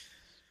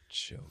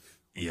 Joke.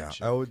 Yeah,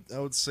 I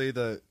would say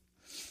that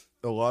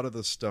a lot of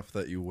the stuff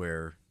that you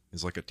wear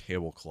is like a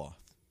tablecloth.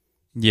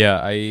 yeah,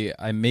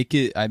 I make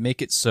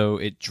it so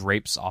it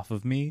drapes off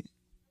of me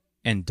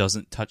and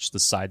doesn't touch the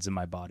sides of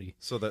my body.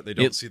 So that they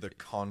don't It- see the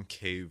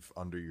concave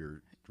under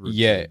your rib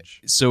Yeah,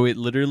 cage. so it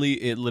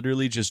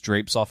literally just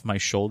drapes off my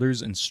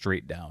shoulders and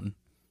straight down.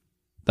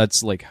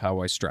 That's like how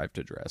I strive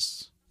to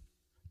dress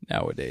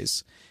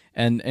nowadays,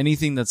 and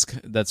anything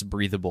that's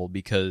breathable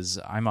because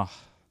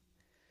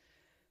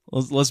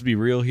let's be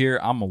real here.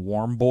 I'm a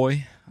warm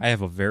boy. I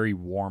have a very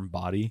warm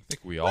body. I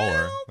think we all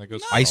are. That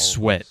goes for I all of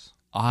sweat. us.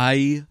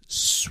 I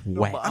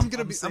sweat. I'm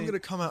gonna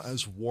come out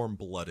as warm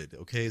blooded.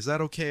 Okay, is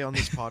that okay on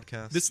this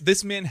podcast?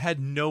 This man had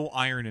no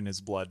iron in his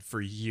blood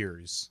for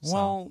years. so-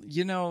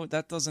 Well,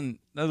 that doesn't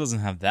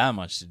have that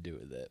much to do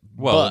with it.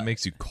 Well, But it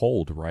makes you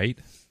cold, right?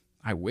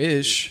 I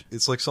wish.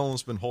 It's like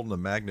someone's been holding a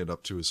magnet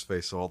up to his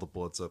face, so all the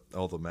blood's up,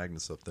 all the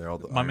magnets up there. All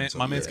the my iron's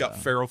up man's there. got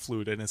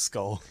ferrofluid in his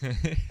skull.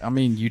 I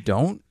mean, you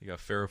don't. You got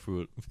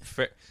ferrofluid.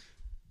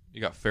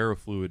 You got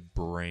ferrofluid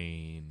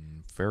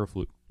brain.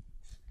 Ferrofluid.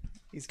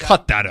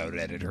 Cut that out,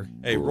 editor.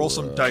 Hey, roll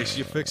some dice.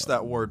 You fixed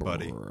that word,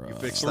 buddy. You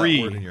fixed 3.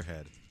 that word in your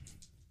head.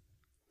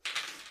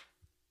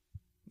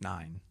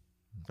 9.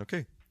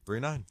 Okay,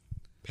 3-9.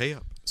 Pay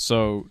up.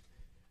 So,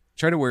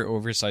 try to wear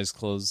oversized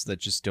clothes that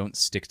just don't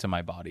stick to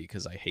my body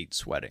because I hate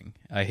sweating.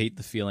 I hate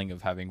the feeling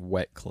of having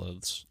wet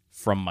clothes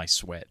from my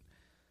sweat.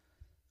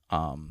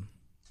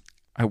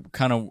 I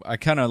kind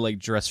of like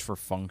dress for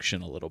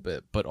function a little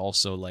bit, but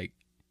also like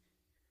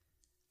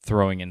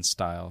throwing in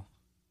style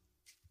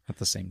at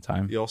the same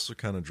time. You also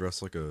kind of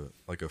dress like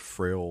a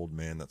frail old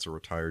man that's a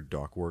retired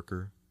dock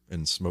worker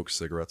and smokes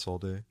cigarettes all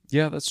day.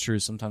 Yeah, that's true.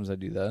 Sometimes I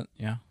do that.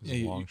 Yeah.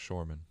 He's a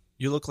longshoreman.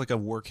 You look like a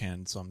work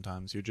hand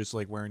sometimes. You're just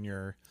like wearing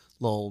your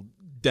little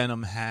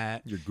denim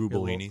hat. Your your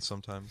Goobalini little-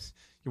 sometimes.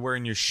 You're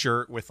wearing your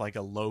shirt with like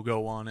a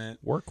logo on it.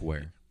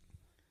 Workwear.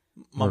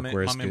 My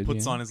Workwear is man good,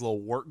 puts yeah. on his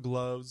little work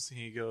gloves.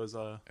 He goes,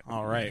 all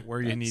right,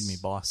 where you need me,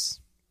 boss?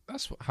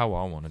 That's how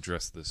I want to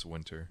dress this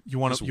winter. You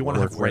want Just to have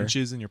workwear.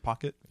 wrenches in your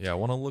pocket? Yeah, I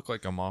want to look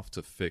like I'm off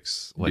to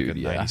fix like Dude, a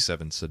yeah.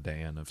 97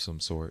 sedan of some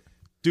sort.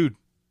 Dude,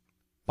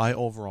 buy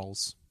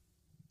overalls.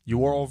 You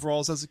wore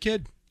overalls as a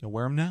kid. You'll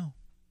wear them now.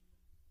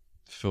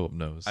 Philip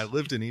knows. I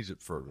lived in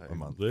Egypt for I a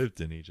month. lived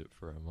in Egypt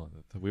for a month.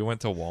 We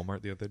went to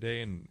Walmart the other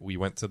day, and we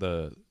went to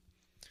the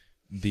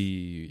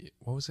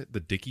what was it? The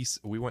Dickies.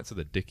 We went to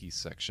the Dickies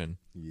section,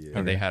 Yeah.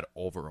 and they had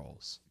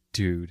overalls,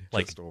 Dude. Just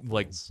like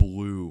overalls.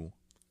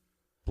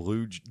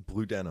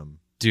 blue denim.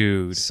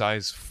 Dude.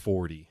 size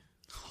 40.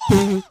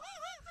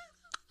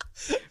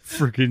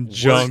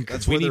 Freaking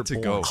That's We where need they're to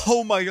born. go.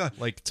 Oh my god!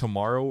 Like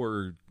tomorrow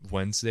or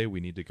Wednesday, we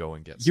need to go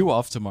and get some. You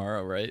off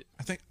tomorrow, right?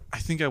 I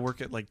think I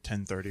work at like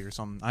 10:30 or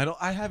something.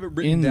 I have it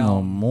written In the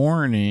down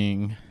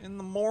morning. in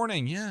the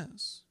morning.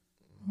 Yes,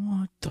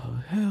 What the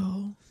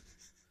hell?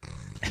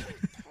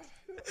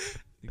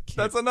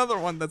 that's another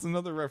one. That's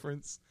another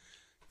reference.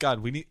 God,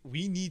 we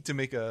need to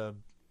make a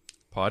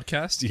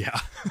podcast. yeah.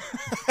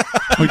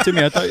 Wait,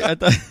 Timmy, I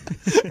thought.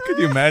 Could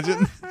you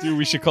imagine? Dude,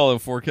 we should call it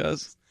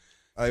forecast.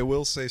 I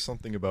will say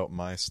something about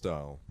my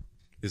style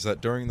is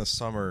that during the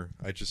summer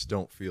I just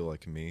don't feel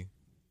like me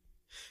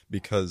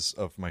because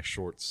of my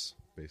shorts,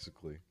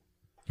 basically.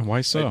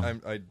 Why so?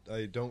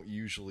 I don't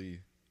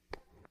usually.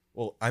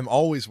 Well, I'm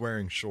always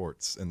wearing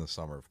shorts in the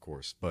summer, of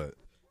course, but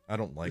I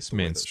don't like This the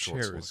way man's that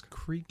shorts chair is look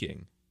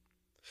creaking.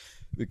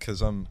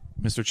 because I'm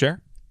Mr.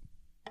 Chair.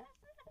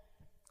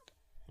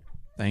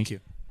 Thank you.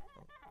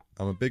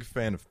 a big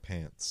fan of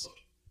pants.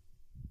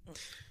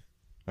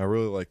 I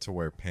really like to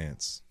wear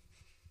pants.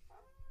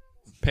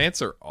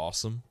 Pants are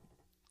awesome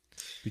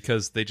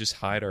because they just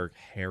hide our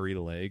hairy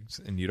legs,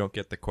 and you don't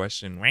get the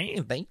question. Why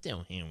you think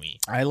so, Henry?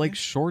 I like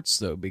shorts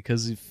though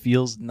because it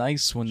feels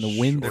nice when the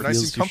wind They're feels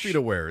nice and comfy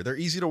to wear. They're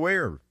easy to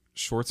wear.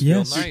 Shorts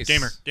Yes. feel nice.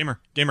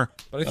 Gamer.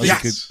 But I That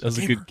think, was that was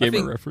a good I gamer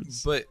think-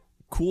 reference. But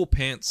cool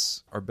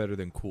pants are better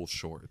than cool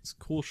shorts.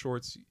 Cool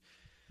shorts,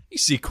 you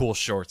see cool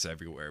shorts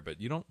everywhere,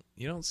 but you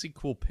don't see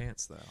cool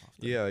pants that often.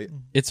 Yeah,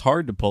 It's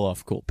hard to pull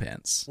off cool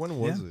pants. when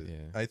was it?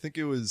 Yeah. I think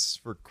it was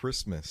for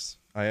Christmas.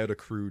 I had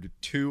accrued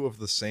 2 of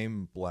the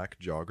same black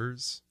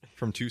joggers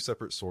from 2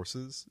 separate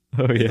sources.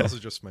 Oh And yeah, those are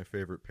just my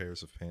favorite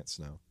pairs of pants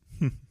now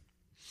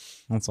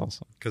that's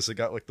awesome. because they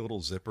got like the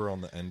little zipper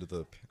on the end of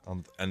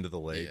the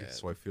leg. Yeah.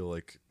 So I feel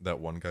like that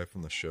one guy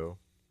from the show.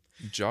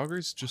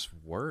 Joggers just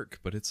work,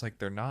 but it's like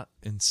they're not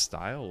in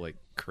style like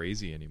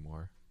crazy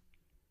anymore.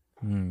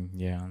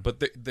 Yeah,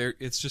 But they're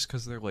it's just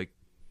because they're like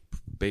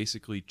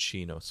basically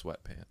chino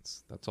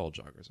sweatpants. That's all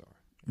joggers are.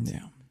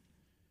 yeah.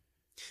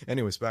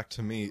 Anyways, back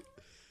to me.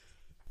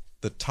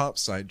 The top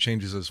side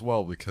changes as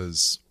well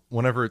because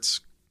whenever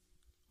it's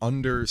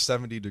under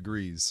 70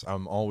 degrees,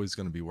 I'm always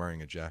going to be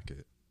wearing a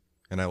jacket.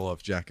 And I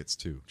love jackets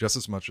too, just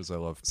as much as I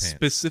love pants.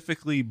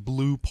 Specifically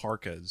blue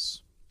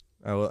parkas.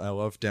 I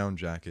love down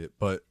jacket,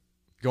 but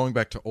going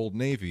back to Old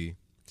Navy,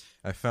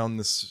 I found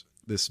this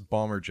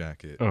bomber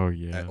jacket Oh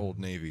yeah. at Old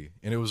Navy,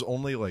 and it was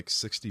only like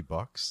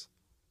 $60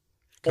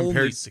 Only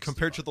compared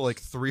 $60. to the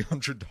like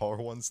 $300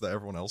 ones that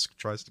everyone else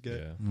tries to get.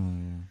 Yeah.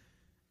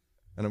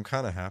 And I'm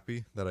kind of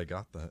happy that I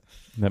got that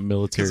That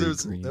military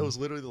because green. that was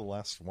literally the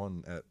last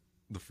one at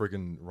the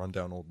friggin'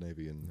 rundown Old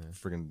Navy and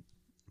friggin'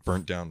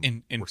 burnt down.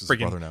 In works as a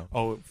brother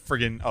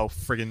friggin' now.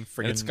 friggin'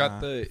 And it's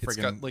got it's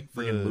friggin'- got like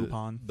friggin'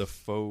 Lupon. the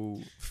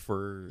faux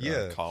fur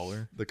Yeah.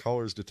 collar. The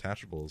collar is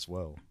detachable as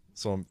well,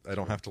 so I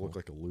don't have to look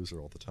like a loser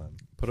all the time.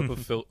 Put up a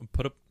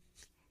Put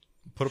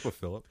up a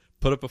Philip.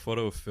 put up a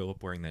photo of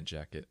Philip wearing that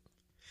jacket.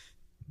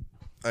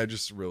 I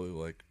just really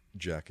like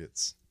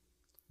jackets.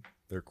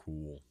 They're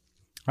cool.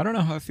 I don't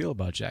know how I feel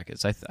about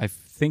jackets. I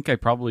think I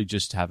probably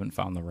just haven't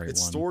found the right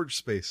It's one. storage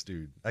space,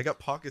 dude. I got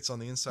pockets on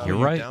the inside. You're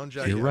of my right. Down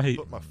jacket. You're I can right.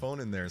 put my phone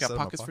in there. Got instead of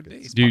my pockets for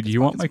days. Dude, Pockets,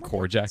 you want my pockets, core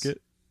pockets.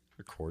 jacket?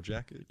 Your core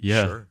jacket?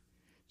 Yeah. Sure.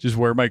 Just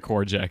wear my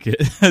core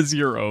jacket as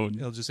your own.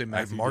 It'll just say I have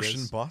Matthew Martian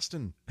Diaz.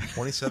 Boston,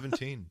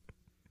 2017.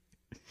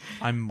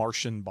 I'm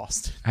Martian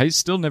Boston. I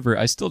still never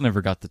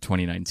got the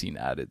 2019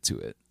 added to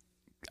it.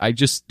 I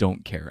just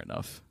don't care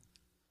enough.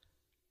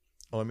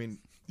 Oh, I mean,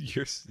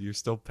 You're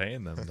still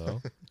paying them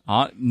though.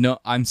 No,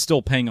 I'm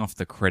still paying off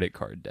the credit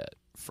card debt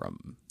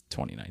from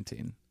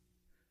 2019.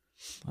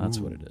 That's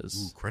what it is.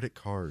 Ooh, credit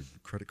card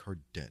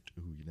debt.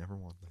 Ooh, you never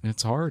want that.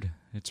 It's hard.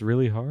 It's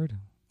really hard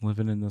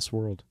living in this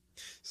world.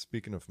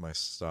 Speaking of my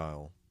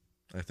style,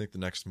 I think the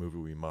next movie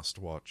we must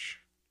watch,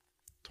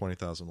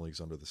 20,000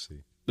 Leagues Under the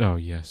Sea. Oh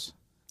yes,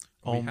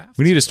 We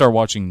we need to start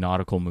watching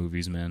nautical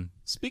movies, man.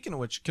 Speaking of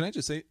which, can I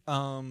just say,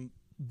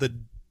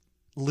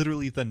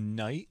 literally the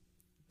night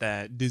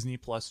that Disney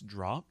Plus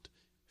dropped,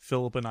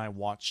 Philip and I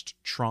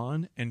watched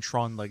Tron and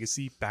Tron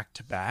Legacy back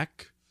to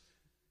back.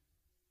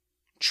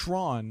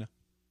 Tron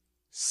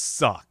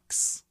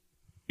sucks.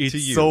 It's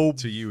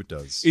To you it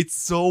does. it's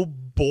so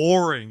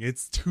boring.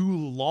 It's too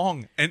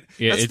long. And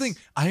Yeah, that's the it's-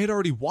 thing. I had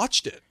already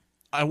watched it.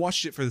 I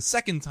watched it for the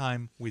second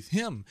time with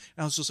him,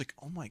 and I was just like,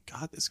 "Oh my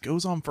god, this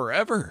goes on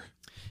forever."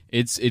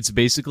 It's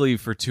basically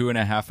for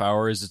 2.5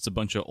 hours. It's a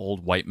bunch of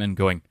old white men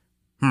going,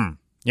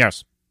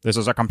 yes, this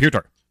is a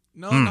computer.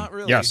 No, not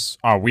really. Yes,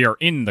 we are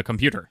in the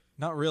computer.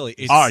 Not really.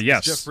 It's,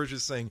 Yes. Jeff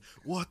Bridges saying,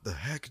 "What the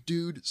heck,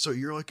 dude? So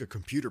you're like a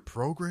computer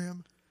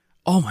program?"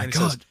 Oh my And he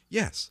says,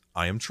 "Yes,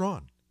 I am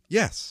Tron.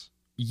 Yes,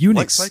 Unix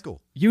like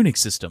Cycle. Unix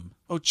system.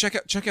 Oh,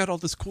 check out all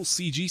this cool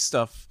CG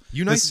stuff.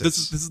 United.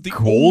 This is the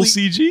Cool only,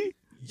 CG.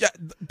 Yeah,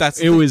 that's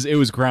It was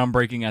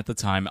groundbreaking at the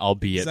time,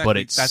 albeit, exactly, but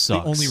it that's sucks.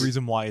 the only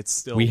reason why it's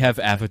still. We have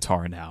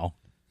Avatar now.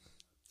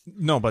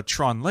 no, but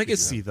Tron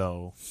Legacy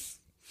though.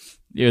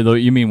 Yeah, though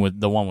you mean with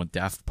the one with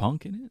Daft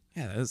Punk in it?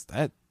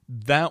 Yeah,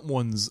 that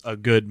one's a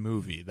good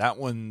movie. That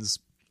one's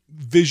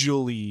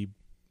visually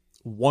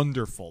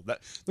wonderful. That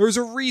there's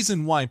a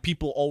reason why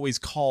people always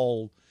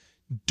call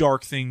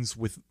dark things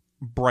with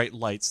bright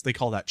lights. They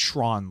call that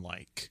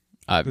Tron-like.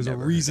 There's a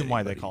reason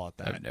why they call it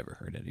that. I've never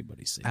heard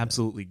anybody say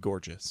Absolutely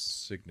gorgeous.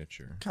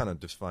 Signature. Kind of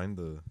defined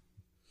the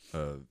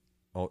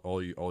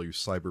all you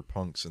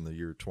cyberpunks in the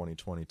year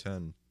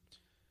 2010.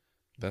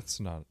 That's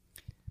not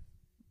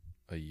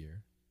a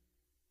year.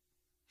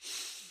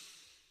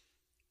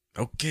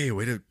 Okay,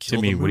 way to that.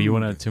 kill Timmy, the what do you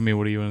mood. want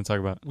to talk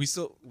about? We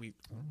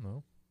I don't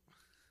know.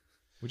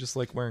 We just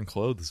like wearing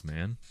clothes,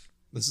 man.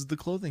 this is the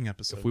clothing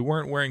episode. If we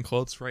weren't wearing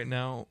clothes right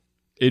now,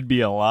 It'd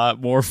be a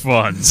lot more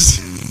fun.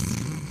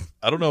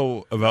 I don't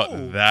know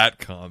about that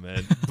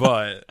comment,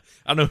 but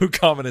I don't know who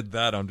commented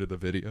that under the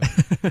video.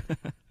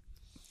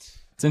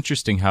 It's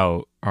interesting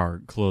how our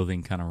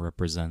clothing kind of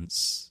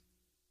represents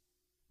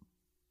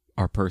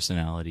our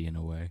personality in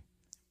a way.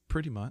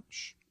 Pretty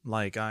much.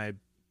 Like I'm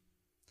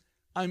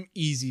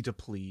easy to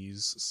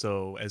please,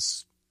 so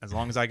as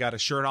long as I got a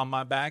shirt on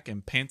my back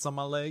and pants on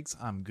my legs,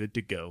 I'm good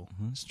to go.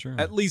 That's true.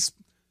 At least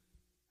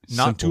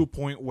not to Simple. a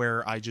point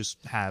where I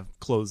just have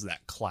clothes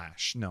that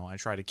clash. No, I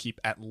try to keep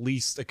at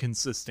least a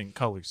consistent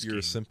color scheme. You're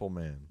a simple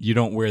man. You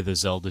don't wear the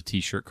Zelda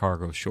t-shirt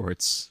cargo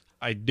shorts.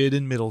 I did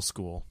in middle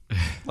school.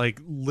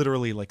 Like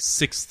literally like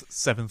 6th,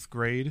 7th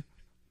grade.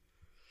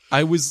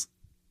 I was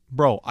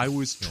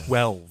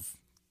 12.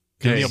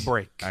 Give me a Okay.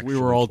 break. We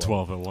were all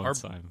 12 at one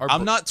time.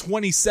 I'm not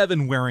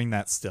 27 wearing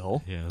that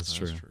still. Yeah, that's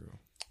true.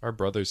 Our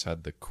brothers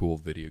had the cool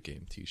video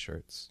game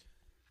T-shirts,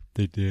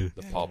 They did.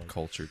 the pop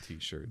culture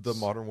T-shirts, The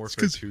Modern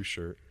Warfare 2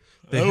 shirt.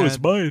 They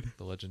had, mine.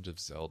 the Legend of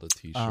Zelda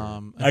T-shirt.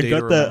 a I Day got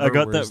to that- I Remember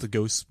got where it's that- the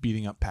ghost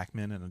beating up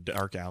Pac-Man in a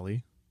dark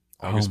alley.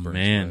 August Oh Burns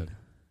man. Red.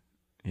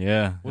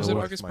 Yeah. Was No it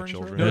work, August my Burns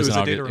children. Red? No, it was, a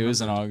an Day to August, it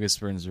was an Remember. August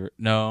Burns.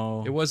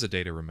 No. It was a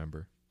day to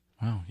remember.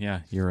 Wow.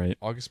 Yeah, you're right.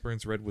 August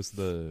Burns Red was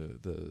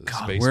the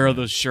God, space. where are man.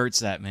 those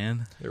shirts at,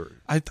 man? They were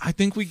I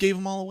think we gave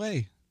them all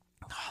away.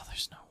 Oh,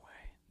 there's no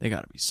way. They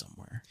got to be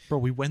somewhere. Bro,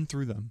 we went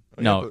through them.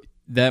 Oh, yeah, No, but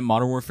that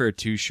Modern Warfare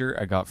 2 shirt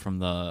I got from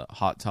the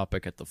Hot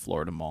Topic at the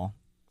Florida Mall.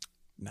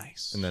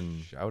 Nice. and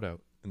then shout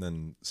out.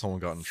 someone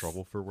got in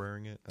trouble for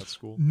wearing it at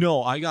school.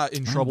 No, I got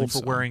in don't trouble think for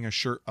so. wearing a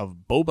shirt of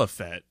Boba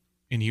Fett,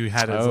 and he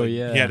had his Oh, he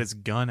yeah. had his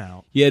gun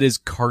out, He had his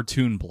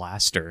cartoon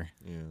blaster.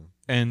 Yeah.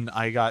 and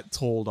I got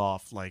told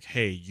off like,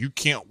 "Hey, you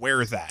can't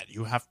wear that.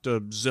 You have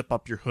to zip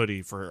up your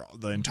hoodie for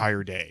the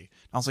entire day."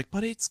 And I was like,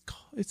 "But it's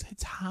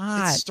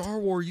hot." It's Star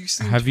Wars. You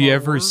seen Have you Star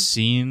ever Wars?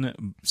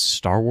 seen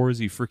Star Wars,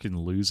 you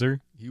freaking loser?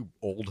 You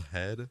old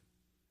head.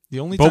 the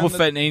only time Boba that-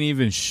 Fett ain't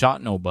even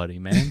shot nobody,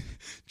 man.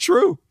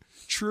 True.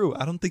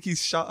 I don't think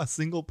he's shot a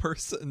single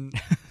person.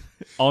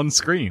 On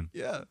screen.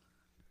 Yeah.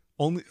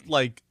 Only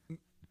like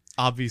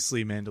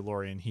obviously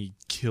Mandalorian, he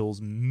kills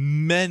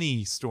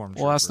many stormtroopers.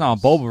 Well, that's not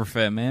Boba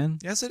Fett, man.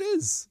 Yes, it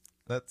is.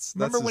 That's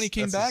Remember when he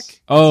came that's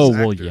back? Oh, his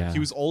well, actor. yeah. He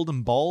was old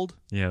and bald,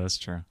 Yeah, that's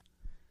true.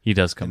 He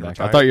does come And back.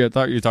 I retired.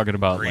 thought you were talking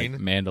about Green.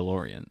 like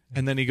Mandalorian.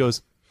 and then he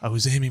goes, "I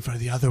was aiming for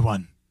the other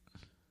one."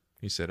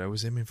 He said, "I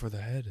was aiming for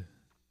the head."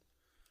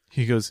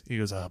 He goes,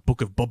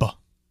 Book of Bubba.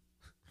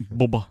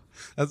 Bubba.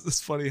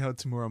 It's funny how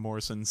Tamura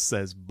Morrison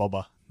says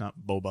Bubba, not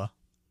Boba.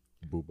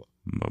 Booba.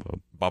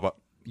 Bubba.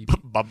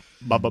 Baba.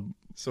 Bubba.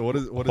 So what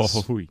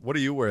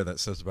do you wear that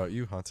says about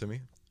you, huh,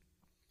 Timmy?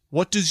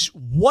 What does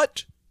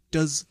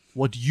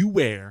what you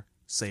wear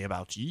say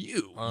about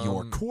you?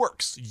 Your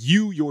quirks,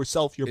 you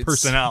yourself, your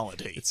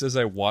personality. It says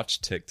I watch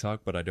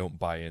TikTok, but I don't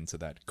buy into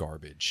that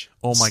garbage.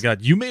 Oh my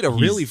god, you made a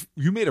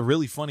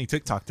really funny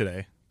TikTok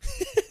today.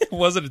 It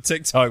wasn't a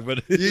TikTok,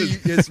 but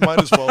It might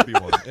as well be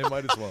one. It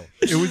might as well.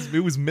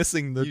 It was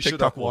missing the You should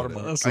TikTok upload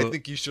watermark. it. I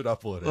think you should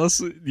upload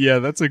it. Yeah,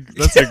 that's a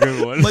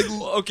good one. like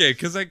okay,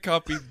 because I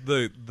copied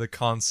the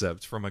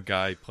concept from a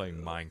guy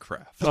playing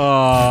Minecraft.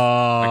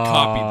 I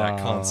copied that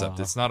concept.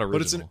 It's not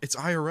original. But it's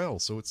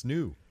IRL, so it's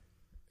new.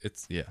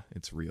 It's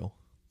real.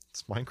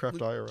 It's Minecraft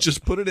IRL.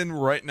 Just put it in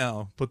right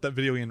now. Put that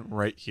video in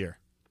right here.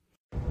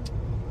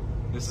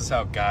 This is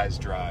how guys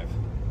drive.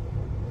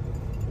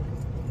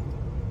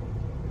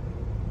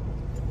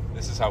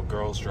 This is how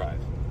girls drive.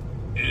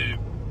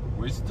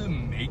 Where's the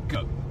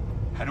makeup?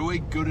 How do I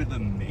go to the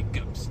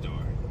makeup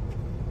store?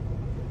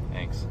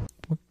 Thanks.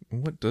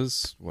 What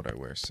does what I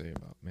wear say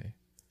about me?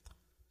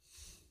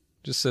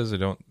 Just says I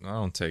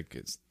don't take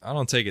it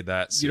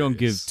that serious. You don't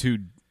give two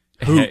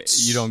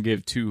Hoots. You don't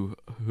give two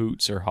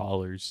hoots or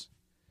hollers.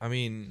 I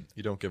mean,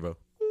 You don't give a...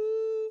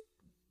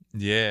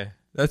 yeah.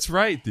 That's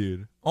right,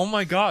 dude. Oh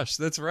my gosh,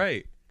 that's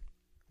right.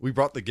 We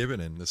brought the Gibbon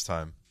in this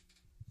time.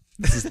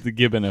 This is the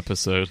Gibbon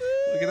episode.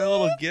 Look at that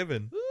little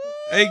Gibbon.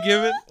 Hey,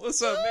 Gibbon.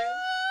 What's up, man?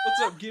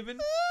 What's up, Gibbon?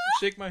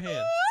 Shake my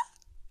hand.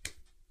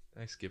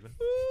 Thanks, Gibbon.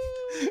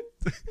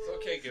 It's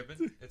okay,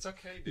 Gibbon. It's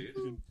okay,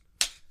 dude.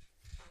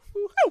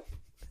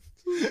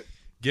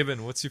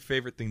 Gibbon, what's your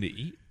favorite thing to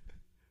eat?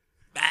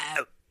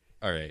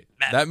 All right.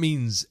 That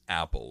means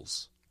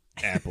apples.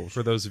 Apples.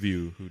 For those of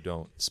you who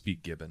don't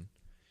speak Gibbon.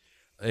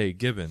 Hey,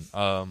 Gibbon.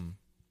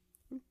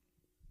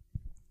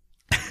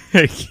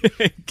 Hey,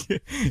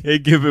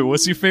 Gibbon,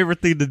 what's your favorite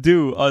thing to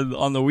do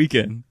on the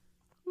weekend?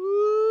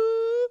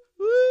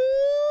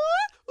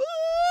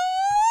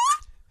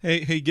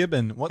 Hey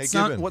Gibbon, what Hey,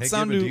 sound? Gibbon. What Hey,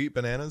 sound Gibbon, do do you eat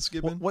bananas,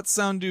 Gibbon? what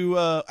sound do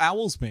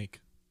owls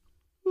make?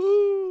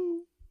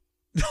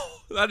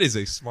 That is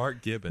a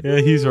smart Gibbon.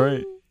 Yeah, he's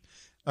right.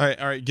 All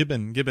right,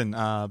 Gibbon.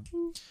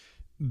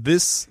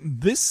 This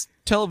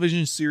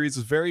television series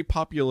is very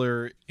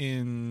popular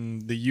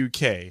in the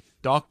UK.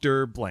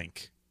 Dr.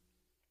 Blank.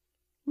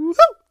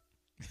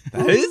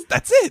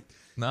 That's it.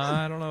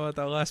 Nah, I don't know about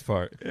that last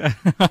part. I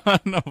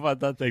don't know about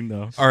that thing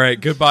though. All right,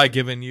 goodbye,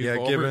 Gibbon. You Yeah,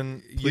 over-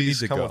 Gibbon, you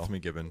please need to come go. with me,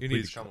 Gibbon. You need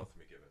Please to come go. with me,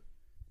 Gibbon.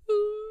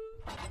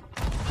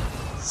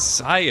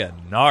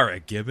 Sayonara,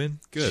 Gibbon.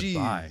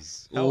 Goodbye.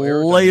 Jeez. How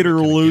aerodynamic Later, can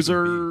a Gibbon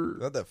loser.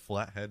 be? That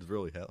flat head's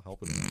really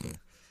helping me. there.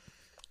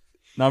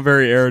 Not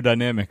very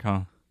aerodynamic,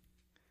 huh?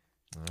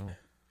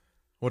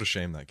 What a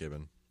shame, that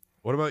Gibbon.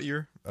 What about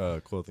your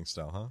clothing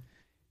style, huh?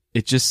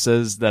 It just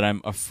says that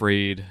I'm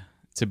afraid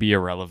to be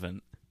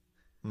irrelevant.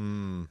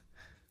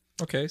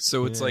 Okay,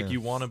 so it's like Yeah.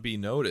 you want to be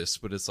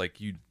noticed, but it's like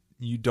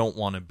you don't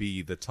want to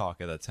be the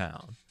talk of the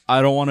town.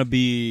 I don't want to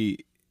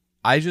be.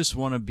 I just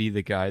want to be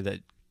the guy that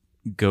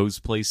goes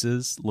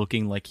places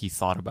looking like he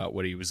thought about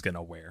what he was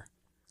gonna wear.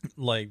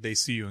 Like they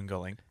see you and go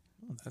like,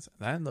 oh,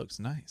 that looks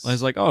nice. I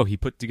was like, oh, he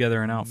put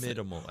together an outfit.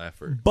 Minimal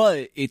effort.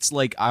 But it's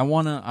like I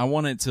want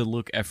it to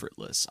look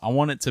effortless. I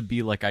want it to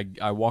be like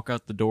I walk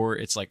out the door.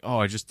 It's like, oh,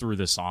 I just threw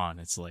this on.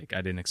 It's like I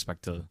didn't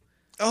expect to.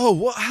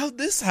 Oh, how'd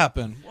this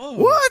happen? Whoa.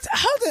 What?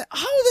 How did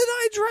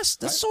I dress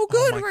this so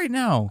good right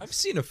now, I've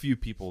seen a few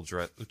people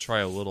try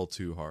a little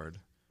too hard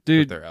dude?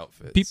 with their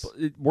outfits. People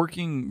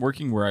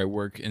working where I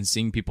work and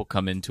seeing people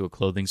come into a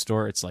clothing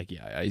store. It's like,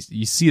 yeah,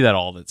 you see that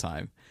all the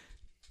time.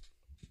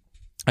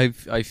 I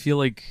feel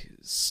like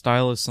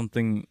style is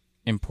something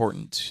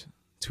important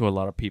to a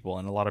lot of people,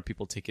 and a lot of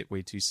people take it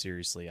way too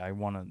seriously. I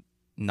want to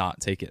not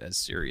take it as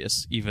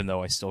serious, even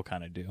though I still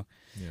kind of do.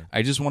 Yeah.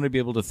 I just want to be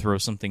able to throw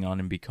something on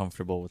and be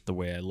comfortable with the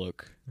way I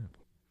look.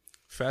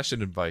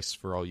 Fashion advice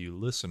for all you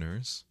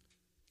listeners.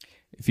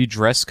 If you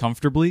dress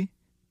comfortably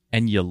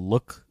and you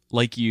look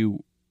like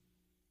you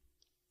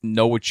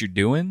know what you're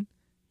doing,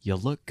 you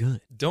look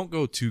good. Don't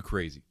go too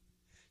crazy.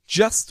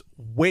 Just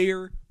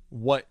wear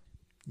what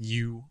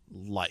you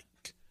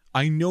like.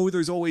 I know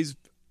there's always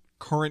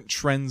current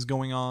trends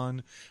going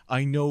on.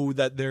 I know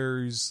that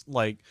there's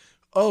like,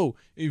 oh,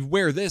 you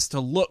wear this to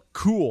look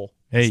cool.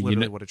 Hey, That's you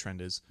literally know- what a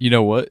trend is. You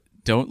know what?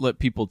 Don't let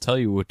people tell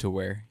you what to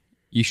wear.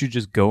 You should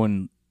just go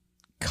and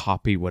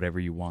copy whatever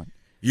you want.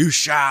 You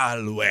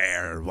shall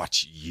wear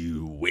what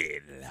you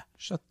will.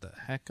 Shut the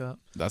heck up.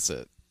 That's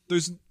it.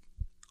 There's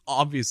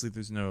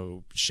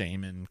no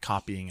shame in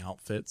copying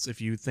outfits.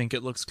 If you think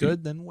it looks Dude.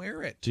 good, then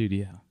wear it. Dude,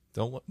 yeah.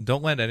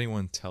 Don't let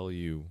anyone tell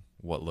you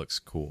what looks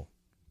cool.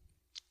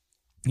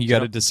 You got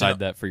to know- decide you know-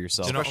 that for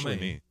yourself. you know- Especially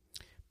me. me.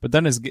 But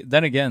then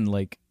again,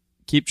 like,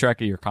 keep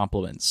track of your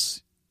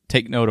compliments.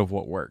 Take note of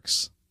what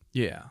works.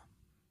 Yeah,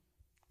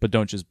 But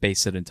don't just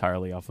base it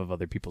entirely off of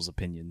other people's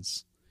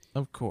opinions.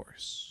 of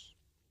course.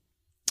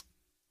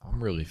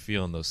 I'm really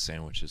feeling those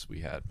sandwiches we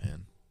had,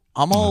 man.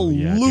 I'm all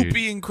yeah,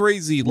 loopy and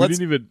crazy. We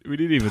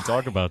didn't even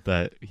talk about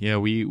that. Yeah,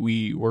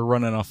 we're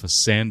running off of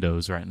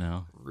Sandoz right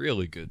now.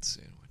 Really good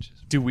sandwiches.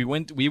 Dude, we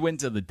went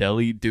to the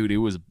deli. Dude, it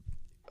was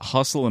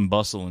hustle and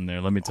bustle in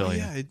there, let me tell you.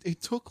 Yeah,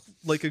 it took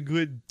like a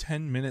good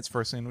 10 minutes for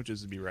our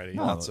sandwiches to be ready.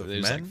 No. Lots of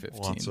there's men, like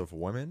 15. lots of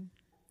women,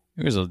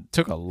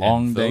 Took a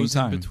long And dang those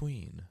time. in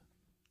between.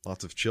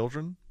 lots of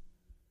children.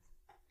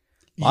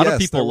 A lot Yes, of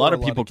people there a lot were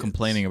of people kids.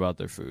 complaining about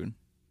their food.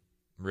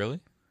 Really?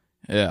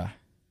 Yeah.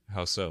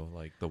 How so?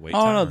 Like the wait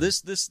Oh time? no, or-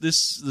 this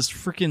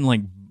freaking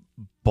like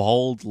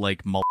bald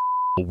like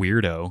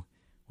weirdo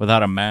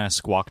without a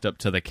mask walked up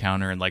to the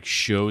counter and like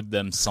showed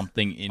them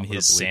something in I'm gonna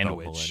his bleep out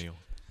sandwich. millennial.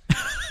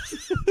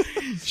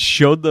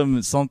 Showed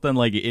them something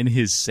like in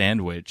his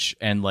sandwich,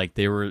 and like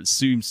they were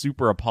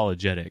super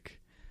apologetic.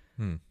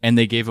 And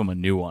they gave him a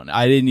new one.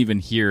 I didn't even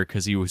hear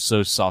because he was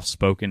so soft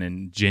spoken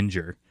and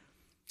ginger.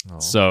 Oh.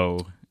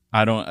 So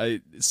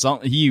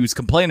he was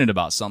complaining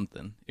about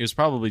something. It was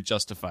probably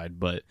justified,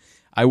 but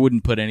I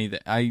wouldn't put anything.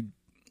 I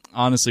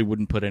honestly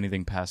wouldn't put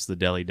anything past the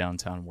deli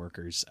downtown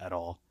workers at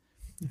all.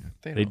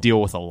 They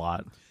deal with a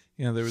lot.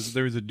 Yeah, there was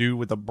a dude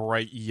with a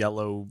bright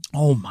yellow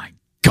Oh my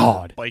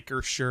god!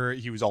 biker shirt.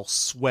 He was all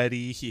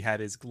sweaty. He had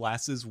his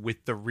glasses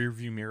with the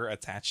rearview mirror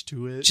attached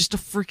to it. Just a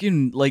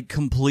freaking like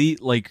complete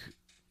like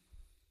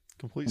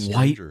Complete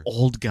white stranger.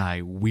 old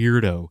guy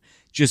weirdo,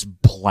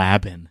 just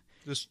blabbing,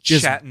 just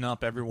just chatting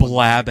up everyone.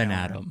 blabbing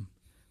at him.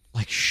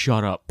 Like,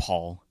 shut up,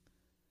 Paul.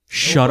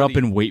 Shut up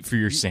Nobody- and wait for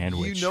your You-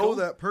 sandwich. You know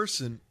that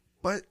person,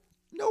 but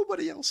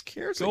nobody else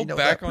cares. that Go you know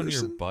back that on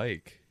your person.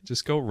 bike.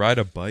 Just go ride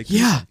a bike. or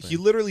Yeah. something. He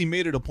literally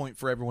made it a point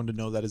for everyone to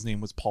know that his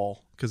name was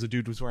Paul because the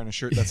dude was wearing a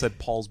shirt that said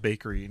Paul's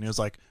Bakery, and he was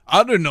like,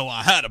 "I didn't know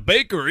I had a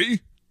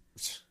bakery."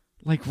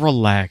 Like,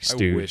 relax, I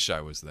dude. wish I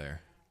was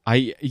there.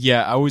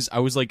 I was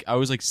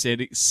like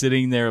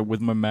sitting there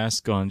with my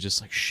mask on, just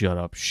like, shut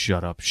up,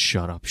 shut up,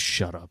 shut up,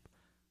 shut up.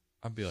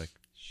 I'd be like,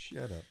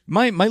 Shut up.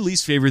 My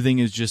least favorite thing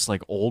is just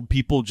like old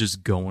people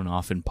just going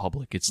off in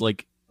public. It's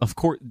like, of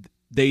course,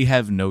 they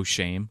have no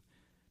shame.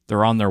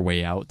 They're on their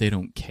way out. They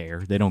don't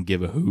care. They don't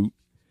give a hoot.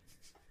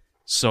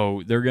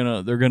 So they're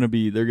gonna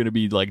be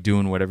like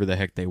doing whatever the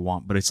heck they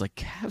want. But it's like,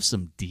 have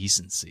some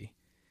decency.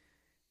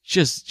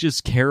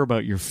 Just care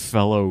about your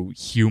fellow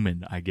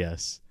human, I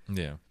guess.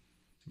 yeah,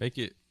 make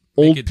it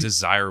Old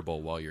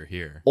desirable while you're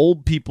here.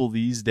 Old people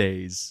these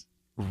days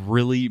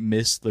really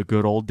miss the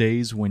good old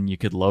days when you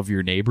could love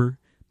your neighbor,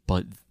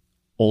 but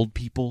old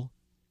people,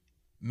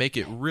 Make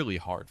it really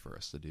hard for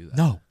us to do that.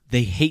 no,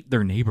 they hate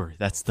their neighbor.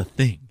 That's the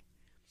thing.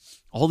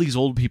 All these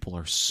old people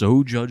are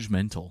so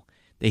judgmental.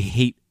 They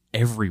hate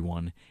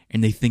everyone,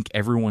 and they think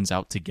everyone's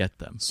out to get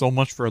them. So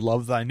much for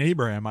love thy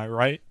neighbor, am I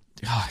right?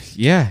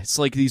 Yeah, it's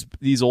like these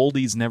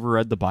oldies never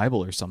read the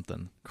Bible or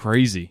something.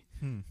 Crazy.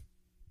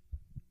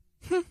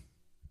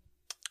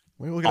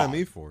 What are you looking at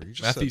me for? You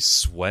just Matthew's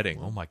sweating.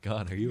 Oh my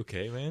god, are you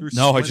okay, man?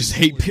 No, I just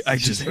hate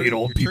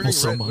old You're people turning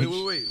so red. much.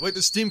 Wait!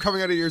 There's steam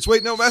coming out of your ears.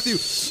 Wait, no, Matthew.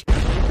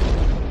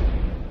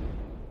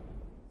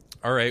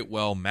 All right,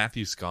 well,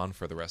 Matthew's gone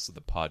for the rest of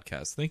the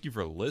podcast. Thank you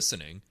for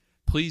listening.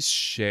 Please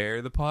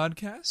share the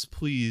podcast.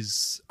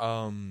 Please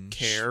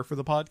Care for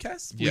the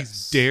podcast? Please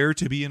Yes. dare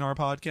to be in our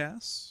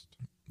podcast.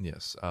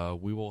 Yes,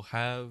 we will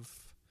have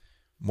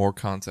more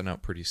content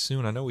out pretty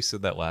soon. I know we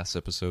said that last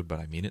episode, but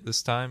I mean it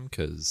this time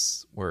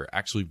because we're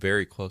actually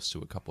very close to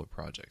a couple of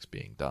projects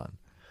being done.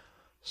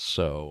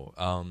 So,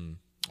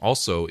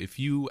 also, if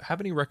you have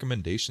any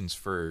recommendations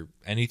for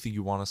anything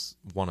you want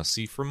to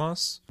see from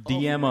us,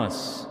 DM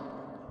us.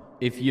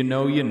 If you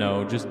know, you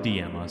know. Just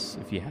DM us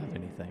if you have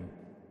anything.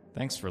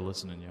 Thanks for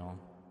listening, y'all.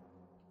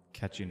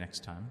 Catch you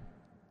next time.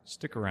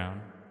 Stick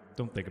around.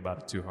 Don't think about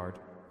it too hard.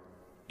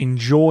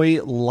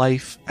 Enjoy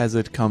life as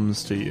it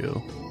comes to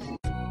you.